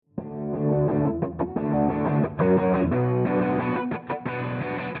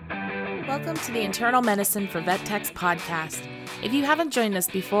Welcome to the Internal Medicine for Vet Techs podcast. If you haven't joined us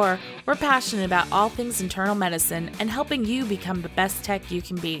before, we're passionate about all things internal medicine and helping you become the best tech you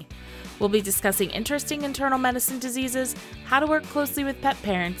can be. We'll be discussing interesting internal medicine diseases, how to work closely with pet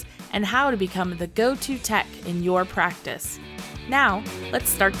parents, and how to become the go-to tech in your practice. Now, let's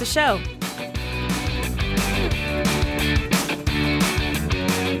start the show.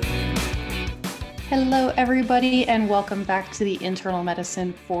 Hello, everybody, and welcome back to the Internal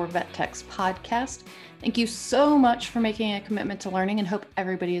Medicine for Vet Techs podcast. Thank you so much for making a commitment to learning and hope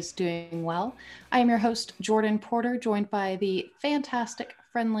everybody is doing well. I am your host, Jordan Porter, joined by the fantastic,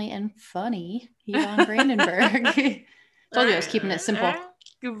 friendly, and funny Yvonne Brandenburg. Told you I was keeping it simple.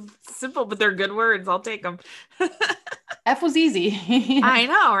 Simple, but they're good words. I'll take them. F was easy. I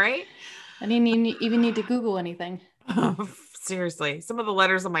know, right? I didn't even need to Google anything. Seriously, some of the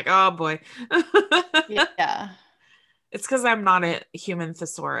letters I'm like, oh boy. Yeah. It's because I'm not a human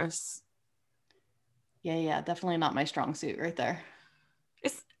thesaurus. Yeah, definitely not my strong suit right there.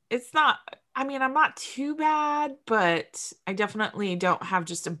 It's not, I mean, I'm not too bad, but I definitely don't have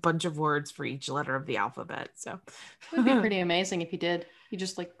just a bunch of words for each letter of the alphabet. So it would be pretty amazing if you did. You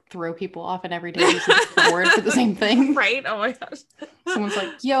just like throw people off and every day use a different word for the same thing. Right? Oh my gosh. Someone's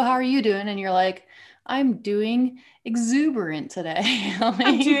like, yo, how are you doing? And you're like, I'm doing exuberant today.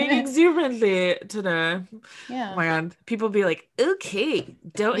 I'm doing exuberantly today. Yeah. Oh my God. People be like, okay,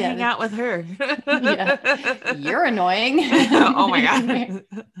 don't hang out with her. Yeah. You're annoying. Oh my God.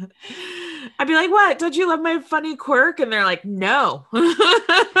 I'd be like, what? Don't you love my funny quirk? And they're like, no.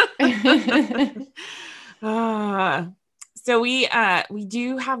 So we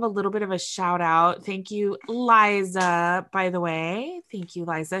do have a little bit of a shout out. Thank you, Liza, by the way. Thank you,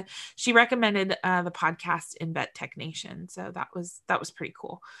 Liza. She recommended the podcast in Vet Tech Nation. So that was pretty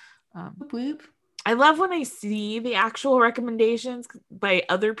cool. Whoop. I love when I see the actual recommendations by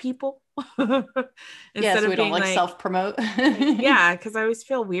other people. So we don't like self-promote. Yeah, because I always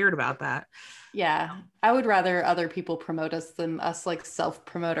feel weird about that. Yeah, I would rather other people promote us than us like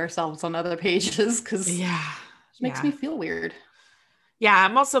self-promote ourselves on other pages because it makes me feel weird. Yeah,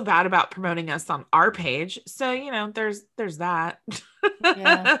 I'm also bad about promoting us on our page. So, there's that.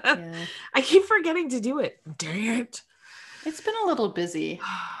 Yeah. I keep forgetting to do it. Dang it. It's been a little busy.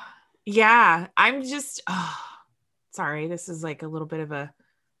 Yeah, I'm just sorry. This is like a little bit of a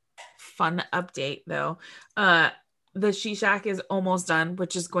fun update though. The She Shack is almost done,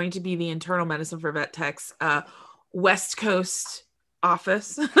 which is going to be the Internal Medicine for Vet Techs West Coast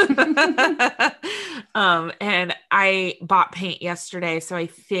office. And I bought paint yesterday, so I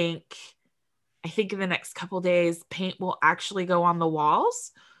think in the next couple days paint will actually go on the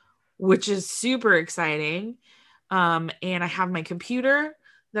walls, which is super exciting. And I have my computer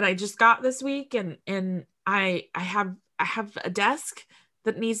that I just got this week, and I have a desk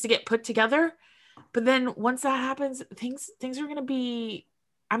that needs to get put together. But then once that happens, things are gonna be.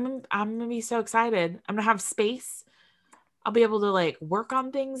 I'm gonna be so excited. I'm gonna have space. I'll be able to like work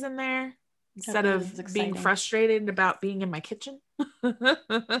on things in there instead of being frustrated about being in my kitchen.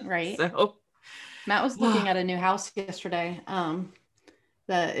 Right. So Matt was looking at a new house yesterday.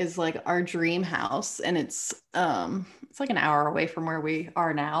 That is like our dream house, and it's like an hour away from where we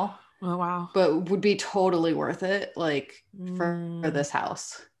are now. Oh wow. But would be totally worth it, like for this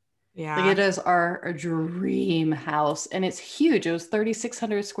house. Yeah. Like it is our dream house, and it's huge. It was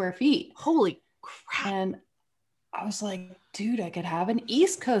 3,600 square feet. Holy crap. And I was like, dude, I could have an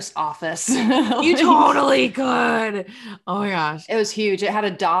East Coast office. You totally could. Oh my gosh. It was huge. It had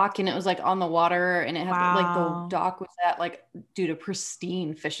a dock, and it was like on the water, and it had like the dock was at like, dude, a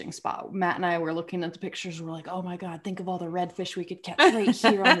pristine fishing spot. Matt and I were looking at the pictures. We're like, oh my God, think of all the redfish we could catch right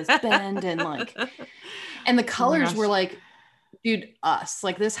here on this bend. And the colors were like, dude, us.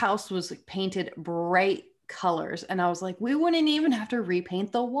 Like this house was like painted bright colors, and I was like, we wouldn't even have to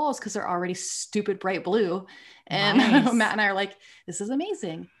repaint the walls because they're already stupid bright blue. And nice. Matt and I are like, this is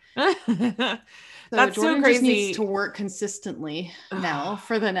amazing. That's Jordan so crazy. Just needs to work consistently now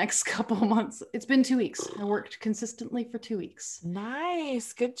for the next couple of months. It's been 2 weeks. I worked consistently for 2 weeks.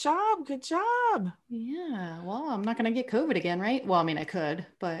 Nice. Good job. Yeah. Well, I'm not going to get COVID again, right? Well, I mean, I could,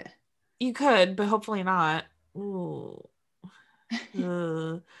 but you could, but hopefully not. Ooh.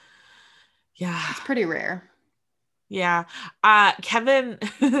 Yeah, it's pretty rare. Yeah. Kevin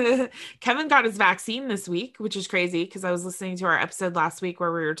got his vaccine this week, which is crazy because I was listening to our episode last week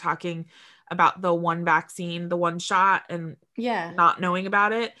where we were talking about the one vaccine, the one shot, and not knowing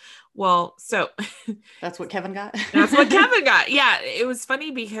about it. Well, so that's what Kevin got. That's what Kevin got. Yeah. It was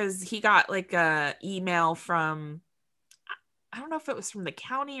funny because he got like a email from, I don't know if it was from the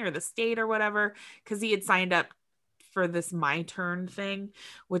county or the state or whatever, because he had signed up for this My Turn thing,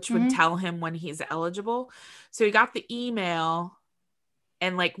 which would Mm-hmm. tell him when he's eligible. So he got the email,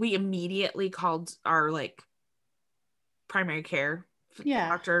 and like we immediately called our like primary care Yeah.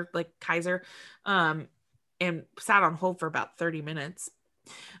 doctor, like Kaiser, and sat on hold for about 30 minutes.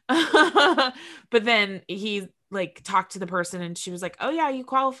 But then he like talked to the person, and she was like, "Oh yeah, you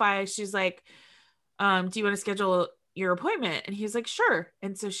qualify." She's like, "Do you want to schedule your appointment?" And he's like, "Sure."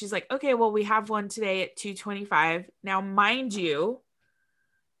 And so she's like, "Okay, well, we have one today at 2:25." Now, mind you,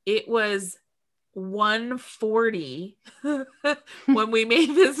 it was 1:40 when we made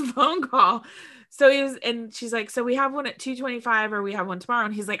this phone call. So he was, and she's like, "So we have one at 2:25, or we have one tomorrow."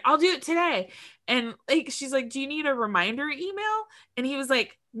 And he's like, "I'll do it today." And like, she's like, "Do you need a reminder email?" And he was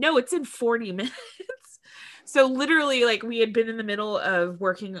like, "No, it's in 40 minutes." So literally, like, we had been in the middle of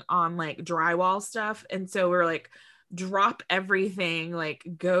working on like drywall stuff. And so we're like, drop everything, like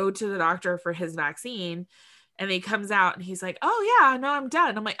go to the doctor for his vaccine. And he comes out and he's like, "Oh yeah, no, I'm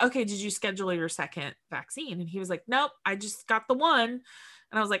done." I'm like, "Okay, did you schedule your second vaccine?" And he was like, "Nope, I just got the one." And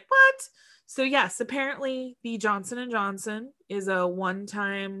I was like, "What?" So yes, apparently the Johnson and Johnson is a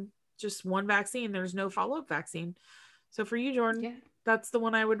one-time, just one vaccine. There's no follow-up vaccine. So for you, Jordan, Yeah. that's the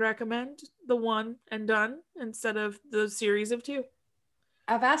one I would recommend, the one and done, instead of the series of 2.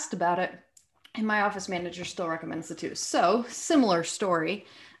 I've asked about it, and my office manager still recommends the 2. So similar story.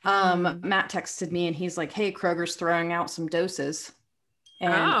 Matt texted me and he's like, "Hey, Kroger's throwing out some doses."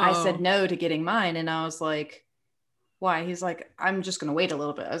 And I said no to getting mine. And I was like, "Why?" He's like, "I'm just going to wait a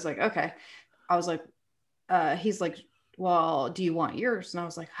little bit." I was like, "Okay." I was like, he's like, "Well, do you want yours?" And I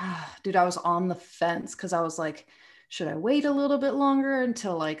was like, dude, I was on the fence because I was like, should I wait a little bit longer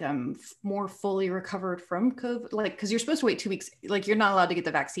until like I'm more fully recovered from COVID? Like, because you're supposed to wait 2 weeks. Like, you're not allowed to get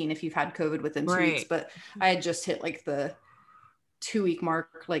the vaccine if you've had COVID within 2 weeks. But I had just hit like the 2-week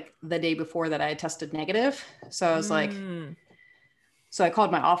mark, like the day before that I had tested negative. So I was like, so I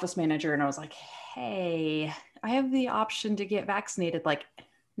called my office manager and I was like, "Hey, I have the option to get vaccinated like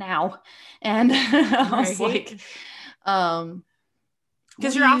now." And I was like,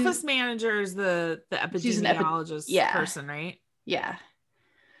 because your office manager is the epidemiologist person, right? Yeah.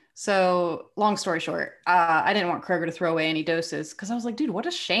 So long story short, I didn't want Kroger to throw away any doses because I was like, dude, what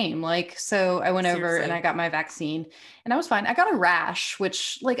a shame. Like, so I went over and I got my vaccine and I was fine. I got a rash,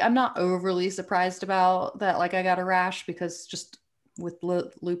 which like, I'm not overly surprised about that. Like I got a rash because just with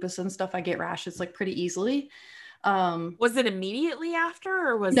lupus and stuff, I get rashes like pretty easily. Was it immediately after,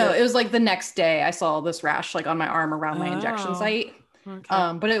 or was no, it was like the next day I saw this rash like on my arm around my injection site.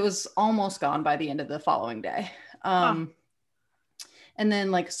 Okay. But it was almost gone by the end of the following day. And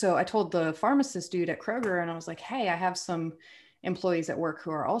then like, so I told the pharmacist dude at Kroger and I was like, "Hey, I have some employees at work who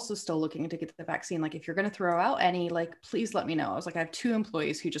are also still looking to get the vaccine. Like, if you're going to throw out any, like, please let me know." I was like, "I have 2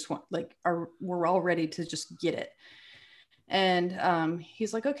 employees who just want, like, we're all ready to just get it." And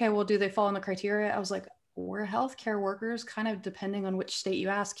he's like, "Okay, well, do they fall in the criteria?" I was like, "We're healthcare workers, kind of depending on which state you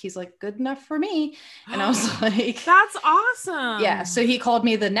ask." He's like, "Good enough for me." And I was like, "That's awesome." Yeah. So he called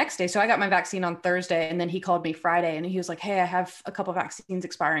me the next day. So I got my vaccine on Thursday and then he called me Friday and he was like, "Hey, I have a couple vaccines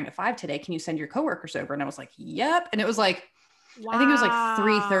expiring at 5 today. Can you send your coworkers over?" And I was like, "Yep." And it was like, I think it was like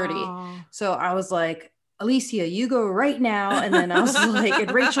 3:30. So I was like, "Alicia, you go right now." And then I was like,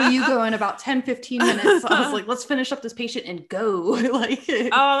 "And Rachel, you go in about 10-15 minutes." I was like, "Let's finish up this patient and go." Like,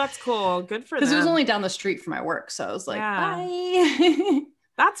 oh, that's cool. Good for them. Because it was only down the street from my work. So I was like, bye.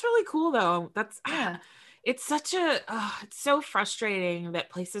 That's really cool though. That's it's such a it's so frustrating that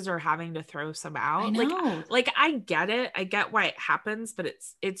places are having to throw some out. I know. Like I get it. I get why it happens, but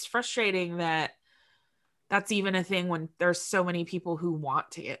it's frustrating that that's even a thing when there's so many people who want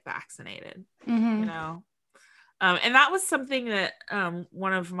to get vaccinated. You know. And that was something that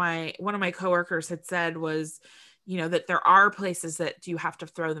one of my coworkers had said was, you know, that there are places that you have to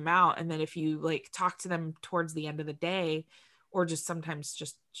throw them out, and that if you like talk to them towards the end of the day, or just sometimes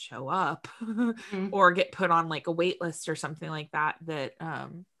just show up or get put on like a wait list or something like that, that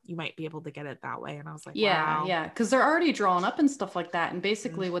you might be able to get it that way. And I was like, wow. Yeah, because they're already drawn up and stuff like that. And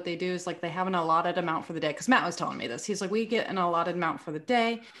basically what they do is like they have an allotted amount for the day. Because Matt was telling me this. He's like, "We get an allotted amount for the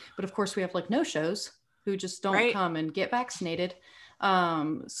day, but of course we have like no-shows who just don't come and get vaccinated.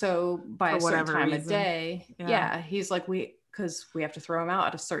 So by a certain time of day, he's like, because we have to throw them out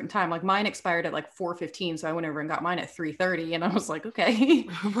at a certain time. Like mine expired at like 4:15. So I went over and got mine at 3:30 and I was like, okay.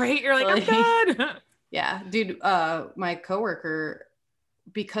 Right. You're like, "I'm good." Yeah, dude, my coworker,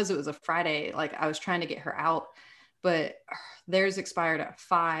 because it was a Friday, like I was trying to get her out, but theirs expired at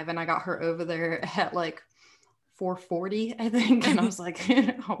 5 and I got her over there at like 4:40, I think. And I was like,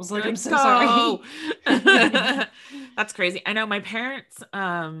 "I'm so sorry." That's crazy. I know my parents,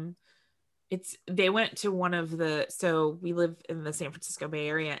 they went to so we live in the San Francisco Bay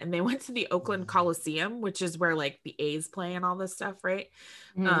Area, and they went to the Oakland Coliseum, which is where like the A's play and all this stuff, right?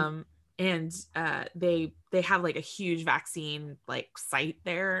 Mm-hmm. And they have like a huge vaccine like site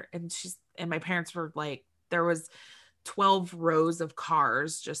there, and my parents were like, there was 12 rows of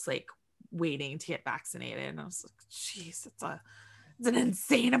cars just like waiting to get vaccinated, and I was like, geez, it's an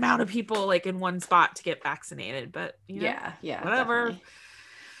insane amount of people like in one spot to get vaccinated, but yeah, whatever. Definitely.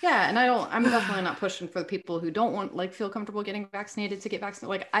 Yeah, and I'm definitely not pushing for the people who don't want like feel comfortable getting vaccinated to get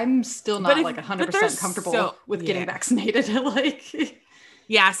vaccinated. Like I'm still not like 100% comfortable with getting vaccinated. Like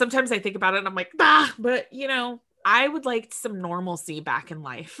yeah, sometimes I think about it and I'm like, but I would like some normalcy back in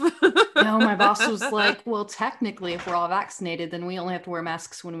life. My boss was like, well, technically if we're all vaccinated, then we only have to wear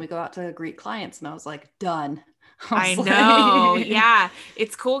masks when we go out to greet clients. And I was like, done. I know. Yeah.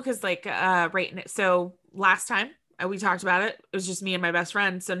 It's cool because like so last time we talked about it was just me and my best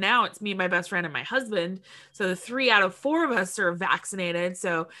friend. So now it's me and my best friend and my husband. So the 3 out of 4 of us are vaccinated.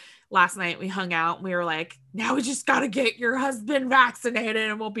 So last night we hung out and we were like, now we just got to get your husband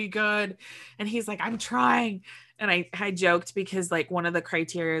vaccinated and we'll be good. And he's like, I'm trying. And I joked because like one of the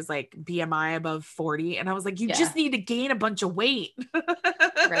criteria is like BMI above 40. And I was like, you just need to gain a bunch of weight.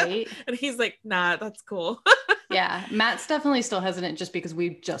 Right. And he's like, nah, that's cool. Yeah. Matt's definitely still hesitant just because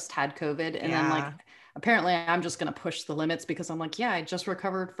we just had COVID. And then like, apparently I'm just going to push the limits because I'm like, yeah, I just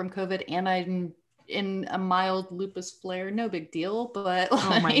recovered from COVID and I'm in a mild lupus flare. No big deal. But like,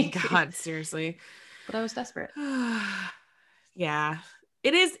 oh my God, seriously. But I was desperate. Yeah.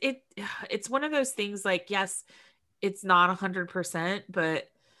 It is. It's one of those things like, yes, it's not 100%,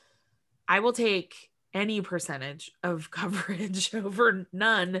 but I will take any percentage of coverage over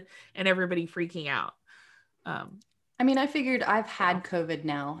none and everybody freaking out. I mean, I figured I've had COVID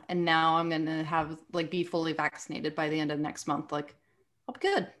now, and now I'm going to have like be fully vaccinated by the end of next month. Like, I'll be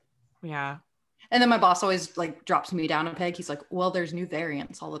good. Yeah. And then my boss always like drops me down a peg. He's like, well, there's new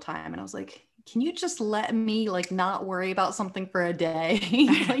variants all the time. And I was like, can you just let me like not worry about something for a day?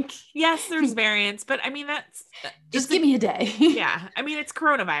 Like, yes, there's variants, but I mean, just give me a day. Yeah. I mean, it's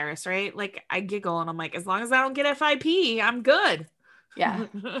coronavirus, right? Like I giggle and I'm like, as long as I don't get FIP, I'm good. Yeah.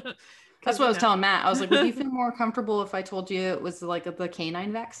 That's what I was telling Matt. I was like, would you feel more comfortable if I told you it was like the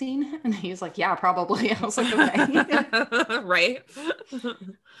canine vaccine? And he was like, yeah, probably. I was like, okay. Right. So,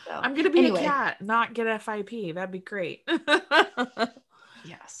 I'm going to be a cat, not get FIP. That'd be great.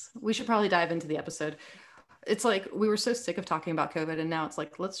 Yes. We should probably dive into the episode. It's like, we were so sick of talking about COVID and now it's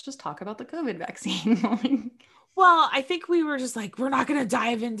like, let's just talk about the COVID vaccine. Well, I think we were just like, we're not going to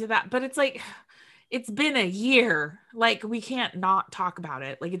dive into that, but it's like, it's been a year. Like we can't not talk about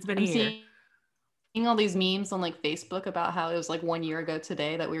it. Like it's been a year. Seeing all these memes on like Facebook about how it was like 1 year ago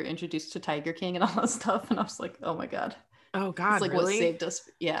today that we were introduced to Tiger King and all that stuff. And I was like, oh my God. Oh God. It's like really? what saved us.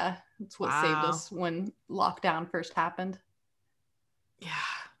 Yeah. It's what saved us when lockdown first happened. Yeah.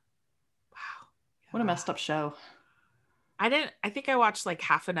 Wow. What a messed up show. I think I watched like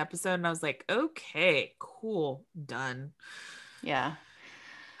half an episode and I was like, okay, cool, done. Yeah.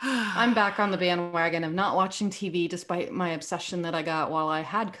 I'm back on the bandwagon of not watching TV despite my obsession that I got while I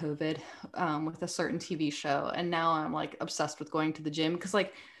had COVID with a certain TV show. And now I'm like obsessed with going to the gym because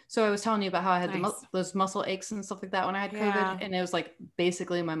like, so I was telling you about how I had those muscle aches and stuff like that when I had COVID. And it was like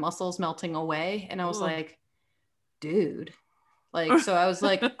basically my muscles melting away. And I was like, dude, like, so I was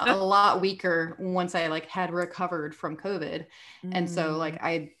like a lot weaker once I like had recovered from COVID. And so like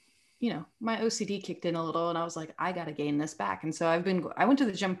my OCD kicked in a little and I was like, I got to gain this back. And so I went to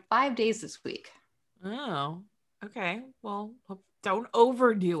the gym 5 days this week. Oh, okay. Well, don't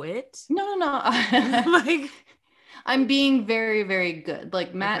overdo it. No. Like, I'm being very, very good.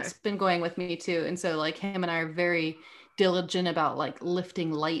 Like Matt's been going with me too. And so like him and I are very diligent about like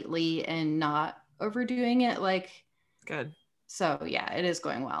lifting lightly and not overdoing it. Like, good. So yeah, it is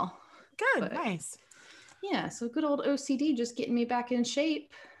going well. Good. But, nice. Yeah. So good old OCD just getting me back in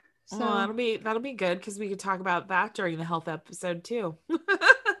shape. So well, that'll be good because we could talk about that during the health episode too.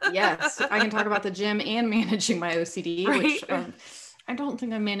 Yes, I can talk about the gym and managing my OCD, right? Which I don't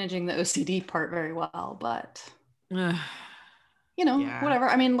think I'm managing the OCD part very well, but whatever.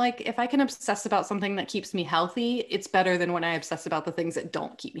 I mean, like if I can obsess about something that keeps me healthy, it's better than when I obsess about the things that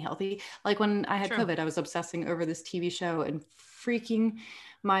don't keep me healthy. Like when I had COVID, I was obsessing over this TV show and freaking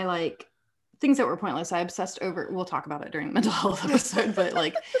my like things that were pointless. I obsessed over, we'll talk about it during the mental health episode, but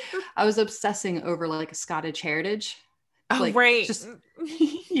like I was obsessing over like Scottish heritage. Like, right. Just,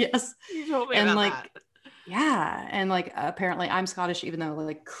 yes. You told me and about like, that. Yeah. And like, apparently I'm Scottish, even though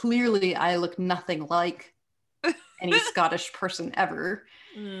like clearly I look nothing like any Scottish person ever.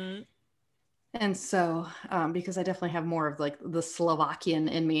 And so, because I definitely have more of like the Slovakian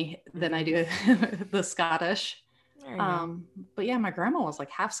in me than I do the Scottish. But yeah, my grandma was like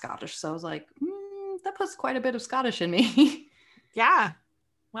half Scottish. So I was like, that puts quite a bit of Scottish in me. Yeah.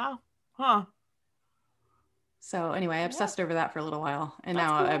 Wow. Huh. So anyway, I obsessed over that for a little while. And That's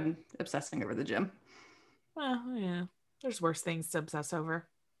now cool. I'm obsessing over the gym. Well, yeah. There's worse things to obsess over.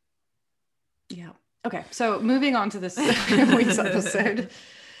 Yeah. Okay. So moving on to this week's episode.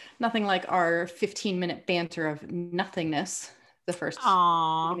 Nothing like our 15-minute banter of nothingness, the first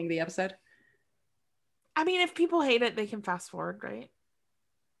beginning of the episode. I mean, if people hate it, they can fast forward, right?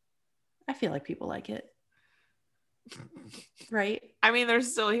 I feel like people like it. Right? I mean, they're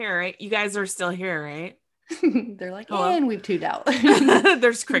still here, right? You guys are still here, right? They're like, hello. And we've tuned out.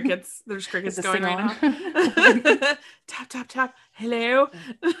 There's crickets. There's crickets going right now. Tap, tap, tap. Hello.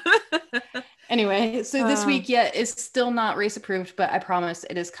 Anyway, so this week, is still not race approved, but I promise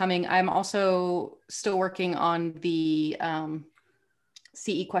it is coming. I'm also still working on the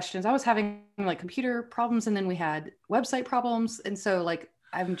CE questions. I was having like computer problems, and then we had website problems. And so like,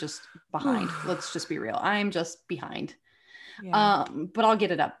 I'm just behind. Let's just be real. I'm just behind. Yeah. But I'll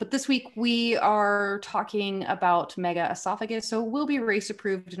get it up. But this week we are talking about mega esophagus. So we'll be race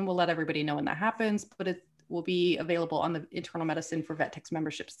approved, and we'll let everybody know when that happens, but it will be available on the Internal Medicine for VetTech's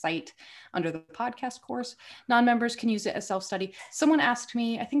membership site under the podcast course. Non-members can use it as self-study. Someone asked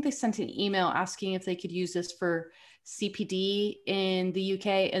me, I think they sent an email asking if they could use this for CPD in the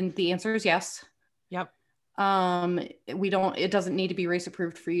UK. And the answer is yes. Yep. It doesn't need to be race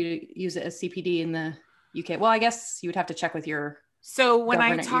approved for you to use it as CPD in the UK. Well, I guess you would have to check with your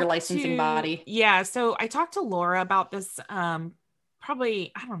your licensing body. Yeah. So I talked to Laura about this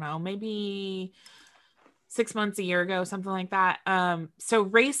probably, I don't know, maybe 6 months, a year ago, something like that. So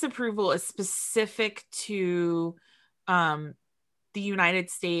race approval is specific to the United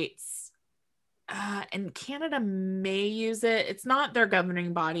States, and Canada may use it. It's not their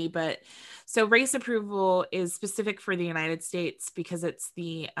governing body, but so race approval is specific for the United States because it's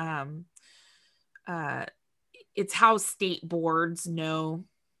the it's how state boards know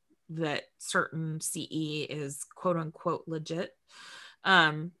that certain CE is quote unquote legit.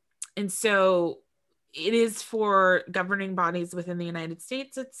 And so it is for governing bodies within the United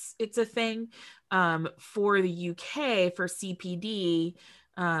States. It's a thing. For the UK, for CPD,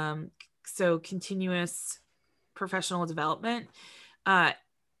 so continuous professional development,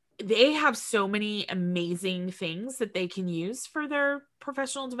 they have so many amazing things that they can use for their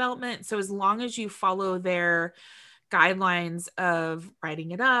professional development. So as long as you follow their guidelines of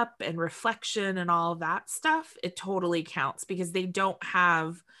writing it up and reflection and all of that stuff, it totally counts, because they don't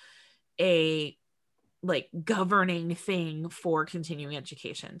have a like governing thing for continuing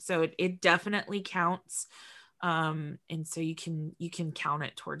education. So it definitely counts. And so you can count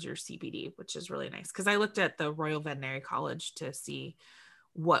it towards your CPD, which is really nice. Cause I looked at the Royal Veterinary College to see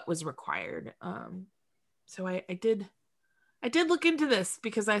what was required. So I did look into this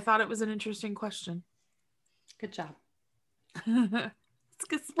because I thought it was an interesting question. Good job.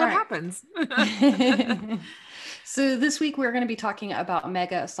 It's what happens. So this week we're going to be talking about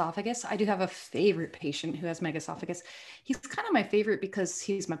mega esophagus. I do have a favorite patient who has mega esophagus. He's kind of my favorite because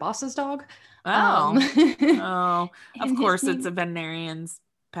he's my boss's dog. Of course, it's a veterinarian's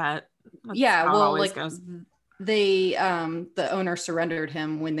pet. That's well, like goes. They the owner surrendered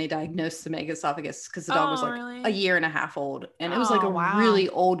him when they diagnosed the mega esophagus because the dog was like really? A year and a half old, and it was like a really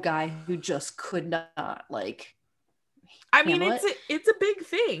old guy who just could not like. I mean, it's a big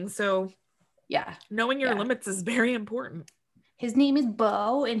thing, so yeah, knowing your limits is very important. His name is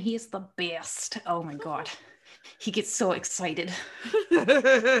Bo, and he's the best. Oh my god, he gets so excited.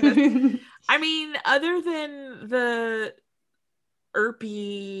 I mean, other than the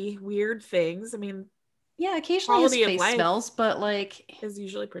irpy weird things, I mean, yeah, occasionally his face smells, but like is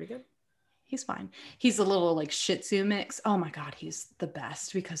usually pretty good. He's fine. He's a little like Shih Tzu mix. Oh my god, he's the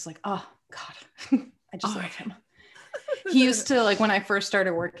best because like, oh god, I just love him. He used to, like, when I first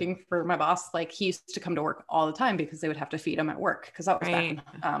started working for my boss, like he used to come to work all the time because they would have to feed him at work, because that was back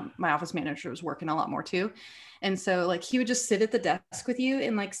when my office manager was working a lot more too. And so like he would just sit at the desk with you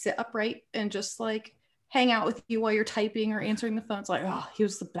and like sit upright and just like hang out with you while you're typing or answering the phone. It's like, oh, he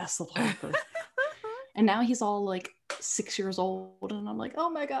was the best little helper. And now he's all like 6 years old, and I'm like, oh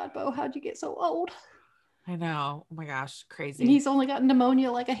my god, Bo, how'd you get so old? I know. Oh my gosh, crazy. And he's only got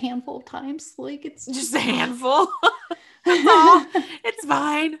pneumonia like a handful of times. Like it's just a handful. That's all. It's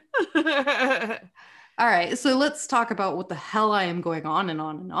fine. All right, so let's talk about what the hell I am going on and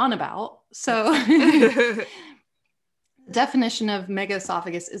on and on about. So definition of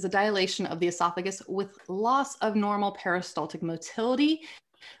megaesophagus is a dilation of the esophagus with loss of normal peristaltic motility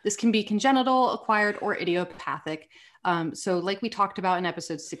This can be congenital, acquired, or idiopathic. So like we talked about in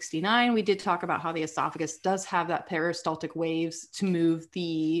episode 69, we did talk about how the esophagus does have that peristaltic waves to move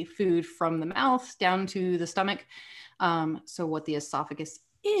the food from the mouth down to the stomach. So what the esophagus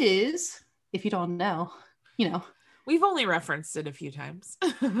is, if you don't know, we've only referenced it a few times.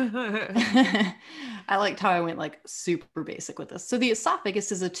 I liked how I went like super basic with this. So the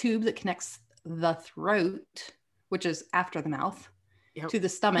esophagus is a tube that connects the throat, which is after the mouth, to the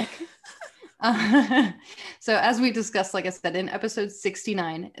stomach. So as we discussed, like I said, in episode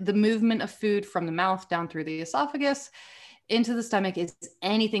 69, the movement of food from the mouth down through the esophagus into the stomach is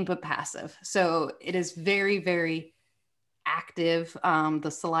anything but passive. So it is very, very active. The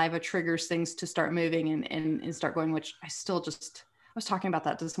saliva triggers things to start moving and start going, which I was talking about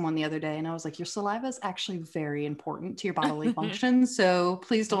that to someone the other day, and I was like, your saliva is actually very important to your bodily function. So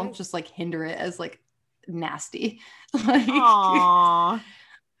please don't just like hinder it as like nasty. Aww.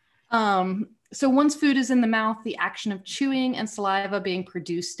 So once food is in the mouth, the action of chewing and saliva being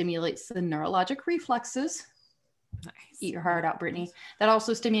produced stimulates the neurologic reflexes. Nice. Eat your heart out, Brittany. That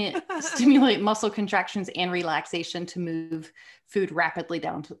also stimulate muscle contractions and relaxation to move food rapidly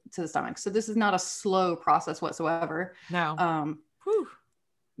down to the stomach. So this is not a slow process whatsoever. No.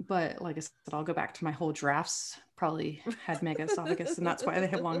 But like I said, I'll go back to my whole giraffes probably had megaesophagus, and that's why they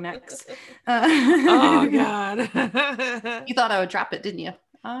have long necks. Oh God. You thought I would drop it, didn't you?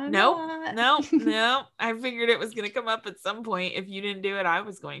 No. I figured it was going to come up at some point. If you didn't do it, I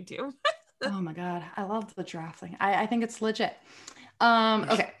was going to. Oh my God. I love the giraffe thing. I think it's legit.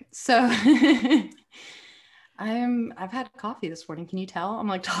 Okay. So I've had coffee this morning. Can you tell? I'm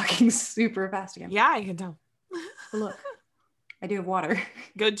like talking super fast again. Yeah, I can tell. But look, I do have water.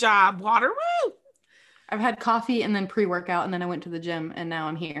 Good job. Water. Woo! I've had coffee and then pre-workout, and then I went to the gym, and now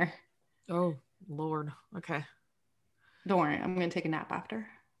I'm here. Oh Lord. Okay. Don't worry. I'm going to take a nap after.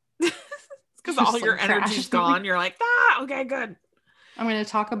 It's because all your energy's gone. You're like, okay, good. I'm going to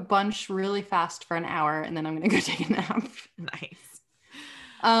talk a bunch really fast for an hour, and then I'm going to go take a nap. Nice.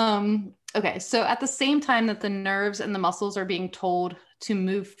 Okay. So at the same time that the nerves and the muscles are being told to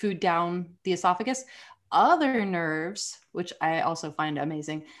move food down the esophagus, other nerves, which I also find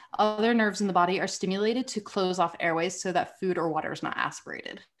amazing, other nerves in the body are stimulated to close off airways so that food or water is not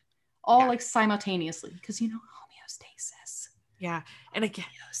aspirated. All like simultaneously, because homeostasis. Yeah. And again,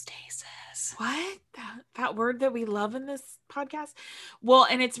 homeostasis. What? That word that we love in this podcast? Well,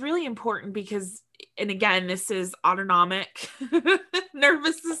 and it's really important because, and again, this is autonomic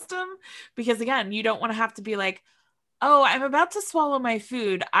nervous system, because again, you don't want to have to be like, oh, I'm about to swallow my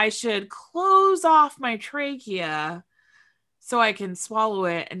food. I should close off my trachea so I can swallow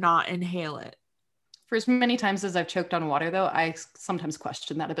it and not inhale it. For as many times as I've choked on water, though, I sometimes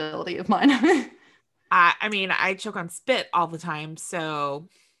question that ability of mine. I mean, I choke on spit all the time. So,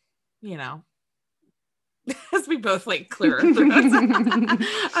 as we both like clear our throats.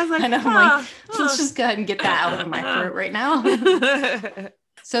 I was like, let's just go ahead and get that out of my throat right now.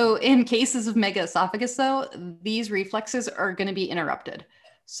 So in cases of megaesophagus, though, these reflexes are going to be interrupted.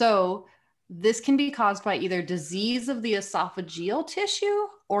 So this can be caused by either disease of the esophageal tissue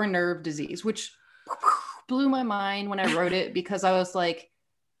or nerve disease, which blew my mind when I wrote it, because I was like,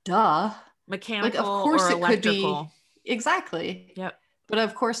 duh. Mechanical, like, of course or electrical. Could be. Exactly. Yep. But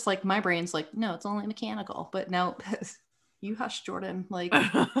of course, like my brain's like, no, it's only mechanical. But no, you hush, Jordan. Like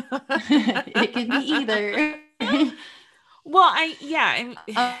it can be either. Well, and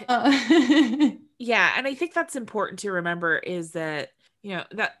I think that's important to remember, is that,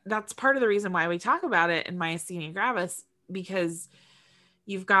 that's part of the reason why we talk about it in myasthenia gravis, because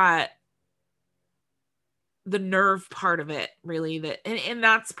you've got the nerve part of it, really, and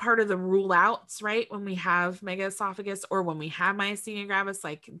that's part of the rule outs, right? When we have megaesophagus or when we have myasthenia gravis,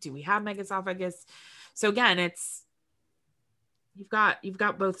 like, do we have megaesophagus? So again, it's, you've got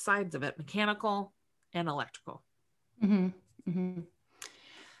both sides of it, mechanical and electrical. Mm-hmm. Mm-hmm.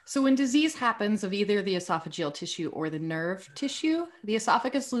 So when disease happens of either the esophageal tissue or the nerve tissue, the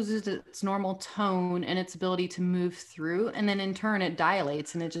esophagus loses its normal tone and its ability to move through. And then in turn, it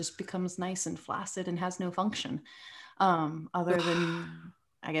dilates and it just becomes nice and flaccid and has no function other than,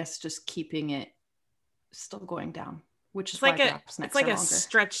 I guess, just keeping it still going down, which is like it's like a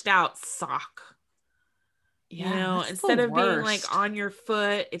stretched out sock. Yeah, instead of being like on your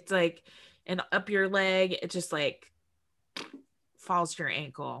foot, it's like, and up your leg, it just like falls to your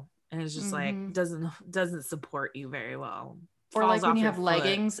ankle, and it's just like doesn't support you very well. Or like when you have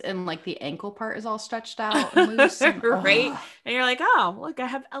leggings and like the ankle part is all stretched out and loose and, right? And you're like, oh, look, I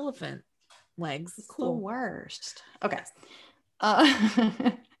have elephant legs. It's cool. The worst. Okay.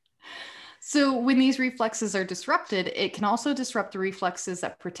 So when these reflexes are disrupted, it can also disrupt the reflexes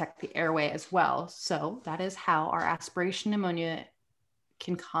that protect the airway as well. So that is how our aspiration pneumonia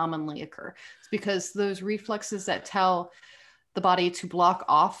can commonly occur. It's because those reflexes that tell the body to block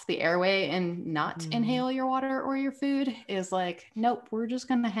off the airway and not inhale your water or your food is like, nope, we're just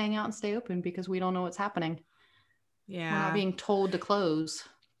going to hang out and stay open because we don't know what's happening. Yeah. We're not being told to close.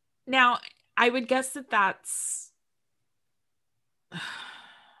 Now, I would guess that that's,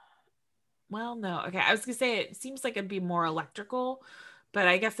 well, no. Okay. I was going to say it seems like it'd be more electrical, but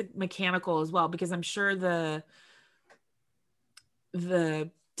I guess mechanical as well, because I'm sure the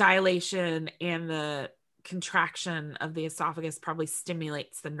dilation and the contraction of the esophagus probably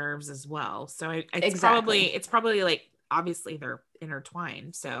stimulates the nerves as well. So it's probably like, obviously they're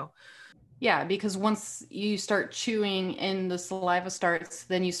intertwined. So yeah, because once you start chewing and the saliva starts,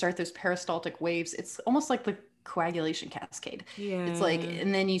 then you start those peristaltic waves. It's almost like the coagulation cascade. Yeah. It's like,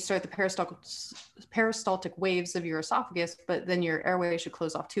 and then you start the peristaltic waves of your esophagus, but then your airway should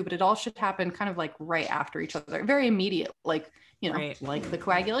close off too. But it all should happen kind of like right after each other, very immediate, like, like the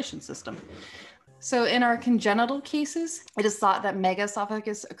coagulation system. So in our congenital cases, it is thought that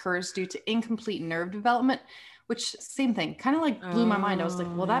megaesophagus occurs due to incomplete nerve development, which same thing, kind of like blew my mind. I was like,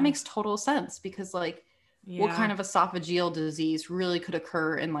 well, that makes total sense because like what kind of esophageal disease really could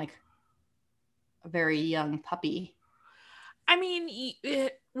occur in like a very young puppy? I mean,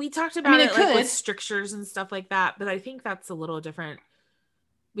 we talked about it like with strictures and stuff like that, but I think that's a little different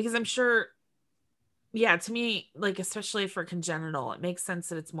because I'm sure, yeah, to me, like, especially for congenital, it makes sense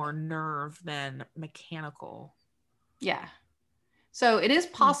that it's more nerve than mechanical. Yeah. So it is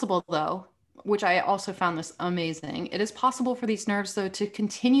possible though, which I also found this amazing. It is possible for these nerves though to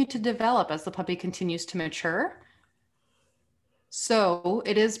continue to develop as the puppy continues to mature. So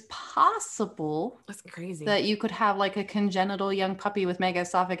it is possible that's crazy that you could have like a congenital young puppy with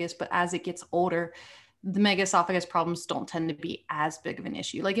megaesophagus, but as it gets older, the megaesophagus problems don't tend to be as big of an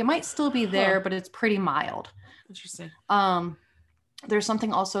issue. Like it might still be there, but it's pretty mild. Interesting. There's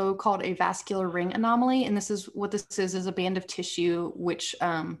something also called a vascular ring anomaly, and this is a band of tissue which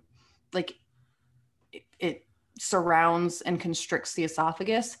like it surrounds and constricts the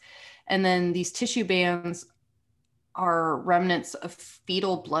esophagus, and then these tissue bands are remnants of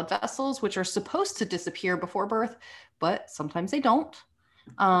fetal blood vessels, which are supposed to disappear before birth, but sometimes they don't.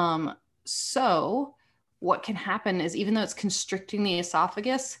 So what can happen is, even though it's constricting the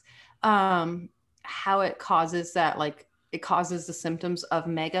esophagus, how it causes that, like it causes the symptoms of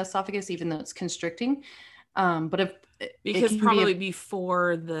megaesophagus, even though it's constricting. But because probably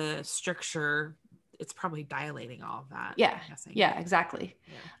before the stricture, it's probably dilating all of that. Yeah, exactly.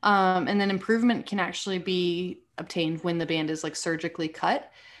 Yeah. And then improvement can actually be obtained when the band is like surgically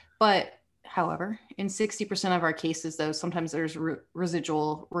cut. But however, in 60% of our cases, though, sometimes there's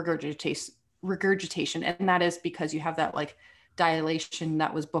residual regurgitation. And that is because you have that like dilation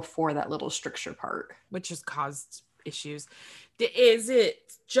that was before that little stricture part. Which has caused issues. Is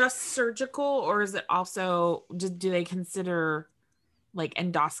it just surgical, or is it also, do they consider like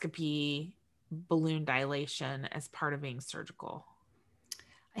endoscopy, balloon dilation as part of being surgical?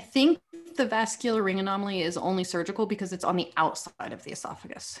 I think the vascular ring anomaly is only surgical because it's on the outside of the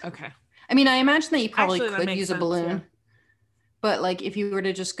esophagus. Okay. I mean, I imagine that you probably could use a balloon, but like if you were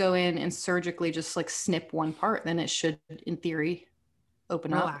to just go in and surgically just like snip one part, then it should, in theory,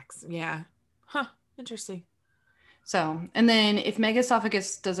 open up. Relax. Yeah. Huh. Interesting. So, and then if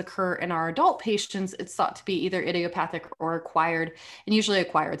megaesophagus does occur in our adult patients, it's thought to be either idiopathic or acquired, and usually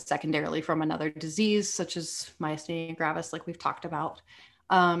acquired secondarily from another disease, such as myasthenia gravis, like we've talked about.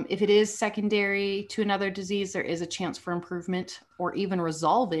 If it is secondary to another disease, there is a chance for improvement or even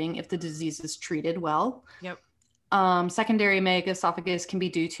resolving if the disease is treated well. Yep. Secondary megaesophagus can be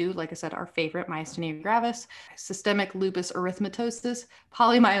due to, like I said, our favorite myasthenia gravis, systemic lupus erythematosus,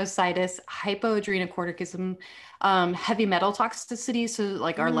 polymyositis, hypoadrenocorticism, heavy metal toxicity, so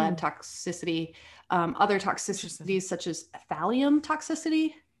like our lead toxicity, other toxicities such as thallium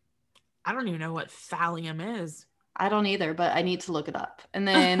toxicity. I don't even know what thallium is. I don't either, but I need to look it up. And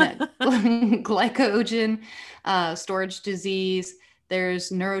then glycogen, storage disease,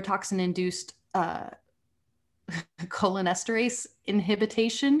 there's neurotoxin-induced cholinesterase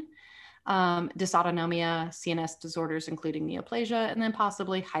inhibition, dysautonomia, CNS disorders, including neoplasia, and then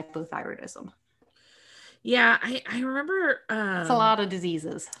possibly hypothyroidism. Yeah, I remember. It's a lot of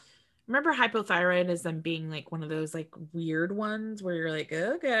diseases. Remember hypothyroidism being like one of those like weird ones where you're like,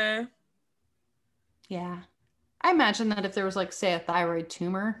 okay. Yeah. I imagine that if there was like, say, a thyroid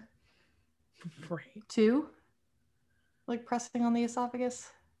tumor, right, too, like pressing on the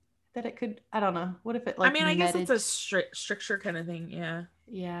esophagus, that it could, I don't know. What if it like, I mean, I guess it's a stricture kind of thing. Yeah.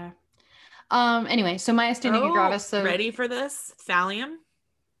 Yeah. Anyway, so myasthenia gravis. So ready for this? Thallium.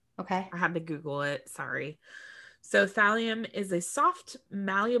 Okay. I had to Google it. Sorry. So thallium is a soft,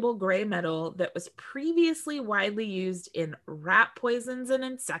 malleable gray metal that was previously widely used in rat poisons and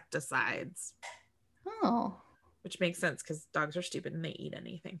insecticides. Oh. Which makes sense because dogs are stupid and they eat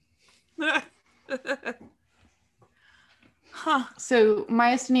anything. Huh. So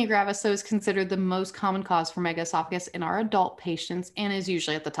myasthenia gravis is considered the most common cause for megaesophagus in our adult patients and is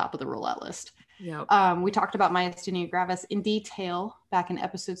usually at the top of the rule-out list. Yep. We talked about myasthenia gravis in detail back in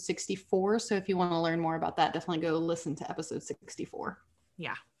episode 64. So if you want to learn more about that, definitely go listen to episode 64.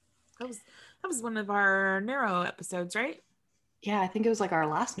 Yeah. That was one of our neuro episodes, right? Yeah, I think it was like our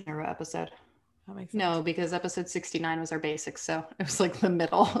last neuro episode. That makes sense. No, because episode 69 was our basics. So it was like the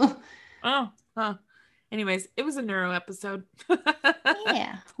middle. Huh. Anyways, it was a neuro episode.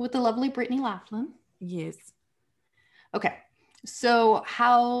 Yeah, with the lovely Brittany Laughlin. Yes. Okay. So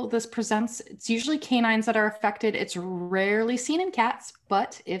how this presents, it's usually canines that are affected. It's rarely seen in cats,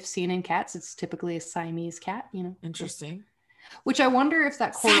 but if seen in cats, it's typically a Siamese cat, Interesting. Which I wonder if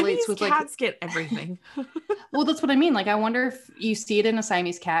that correlates Siamese with cats get everything. Well, that's what I mean. Like, I wonder if you see it in a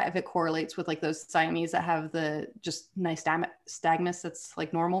Siamese cat, if it correlates with like those Siamese that have the just nice nystagmus that's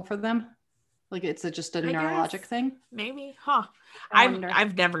like normal for them. Like it's just a neurologic thing. Maybe, huh?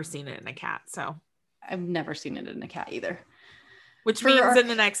 I've never seen it in a cat, so I've never seen it in a cat either. Which means in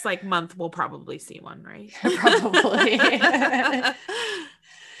the next like month we'll probably see one, right? Probably.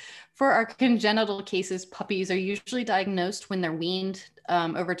 For our congenital cases, puppies are usually diagnosed when they're weaned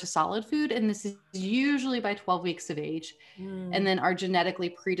over to solid food, and this is usually by 12 weeks of age. And then our genetically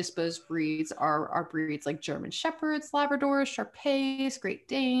predisposed breeds are breeds like German Shepherds, Labradors, Shar-Peis, Great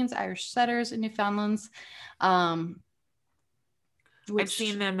Danes, Irish Setters, and Newfoundlands. I've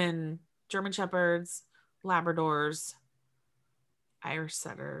seen them in German Shepherds, Labradors, Irish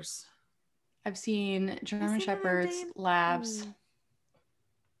Setters. I've seen German Shepherds, Labs,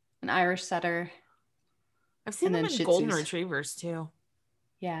 an Irish Setter. I've seen them in Golden Retrievers too.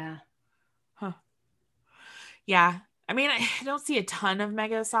 Yeah. Huh. Yeah. I mean, I don't see a ton of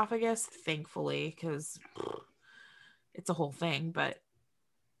megaesophagus, thankfully, because it's a whole thing. But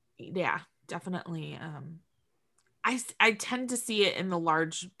yeah, definitely. I tend to see it in the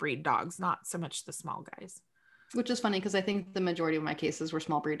large breed dogs, not so much the small guys. Which is funny because I think the majority of my cases were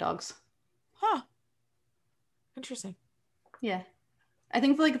small breed dogs. Huh. Interesting. Yeah. I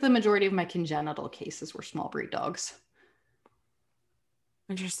think like the majority of my congenital cases were small breed dogs.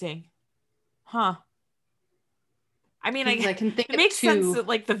 Interesting. Huh. I mean, I can think it makes sense that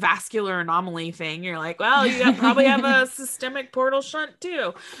like the vascular anomaly thing. You're like, well, you probably have a systemic portal shunt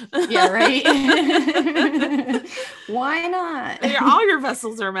too. Yeah, right. Why not? All your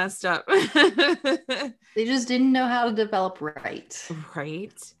vessels are messed up. They just didn't know how to develop right.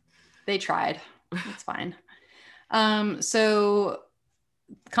 Right. They tried. It's fine. So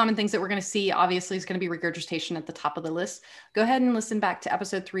common things that we're going to see obviously is going to be regurgitation at the top of the list. Go ahead and listen back to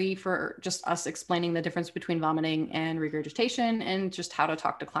episode 3 for just us explaining the difference between vomiting and regurgitation and just how to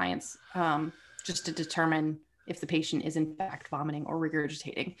talk to clients just to determine if the patient is in fact vomiting or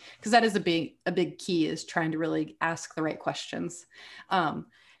regurgitating, because that is a big key, is trying to really ask the right questions. And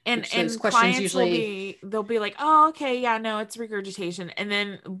clients usually they'll be like, oh, okay, yeah, no, it's regurgitation. And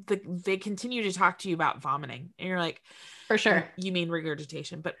then they continue to talk to you about vomiting. And you're like, for sure. You mean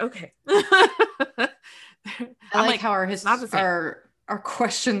regurgitation, but okay. I like how our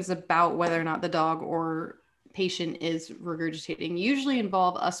questions about whether or not the dog or patient is regurgitating usually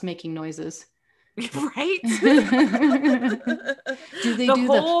involve us making noises. Right? Do they do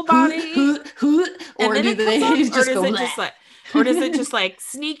whole the body? Or do they just go or does it just like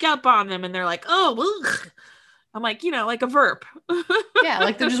sneak up on them and they're like, oh, ugh. I'm like, like a verp. Yeah,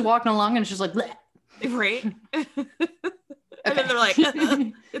 like they're just walking along and it's just like, bleh. Right? And then they're like,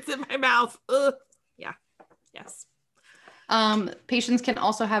 it's in my mouth. Ugh. Yeah. Yes. Patients can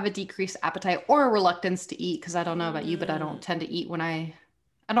also have a decreased appetite or a reluctance to eat, because I don't know about you, but I don't tend to eat when I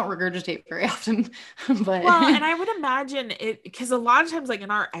don't regurgitate very often. But and I would imagine it, because a lot of times like in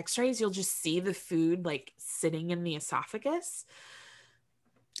our x-rays, you'll just see the food like sitting in the esophagus.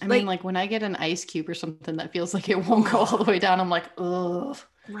 I mean, like when I get an ice cube or something that feels like it won't go all the way down, I'm like, ugh.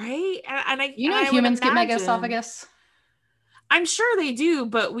 Right? And humans get megaesophagus? I'm sure they do,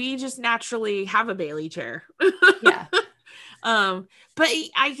 but we just naturally have a Bailey chair. Yeah. But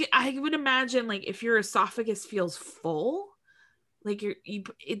I would imagine like if your esophagus feels full, like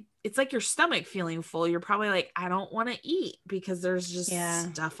it's like your stomach feeling full. You're probably like, I don't want to eat because there's just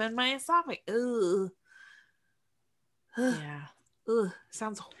stuff in my esophagus. Ugh. Yeah. Ugh.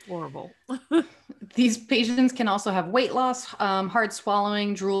 Sounds horrible. These patients can also have weight loss, hard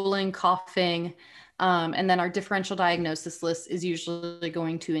swallowing, drooling, coughing. And then our differential diagnosis list is usually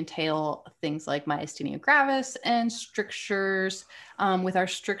going to entail things like myasthenia gravis and strictures. With our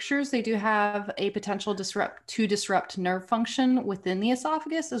strictures, they do have a potential to disrupt nerve function within the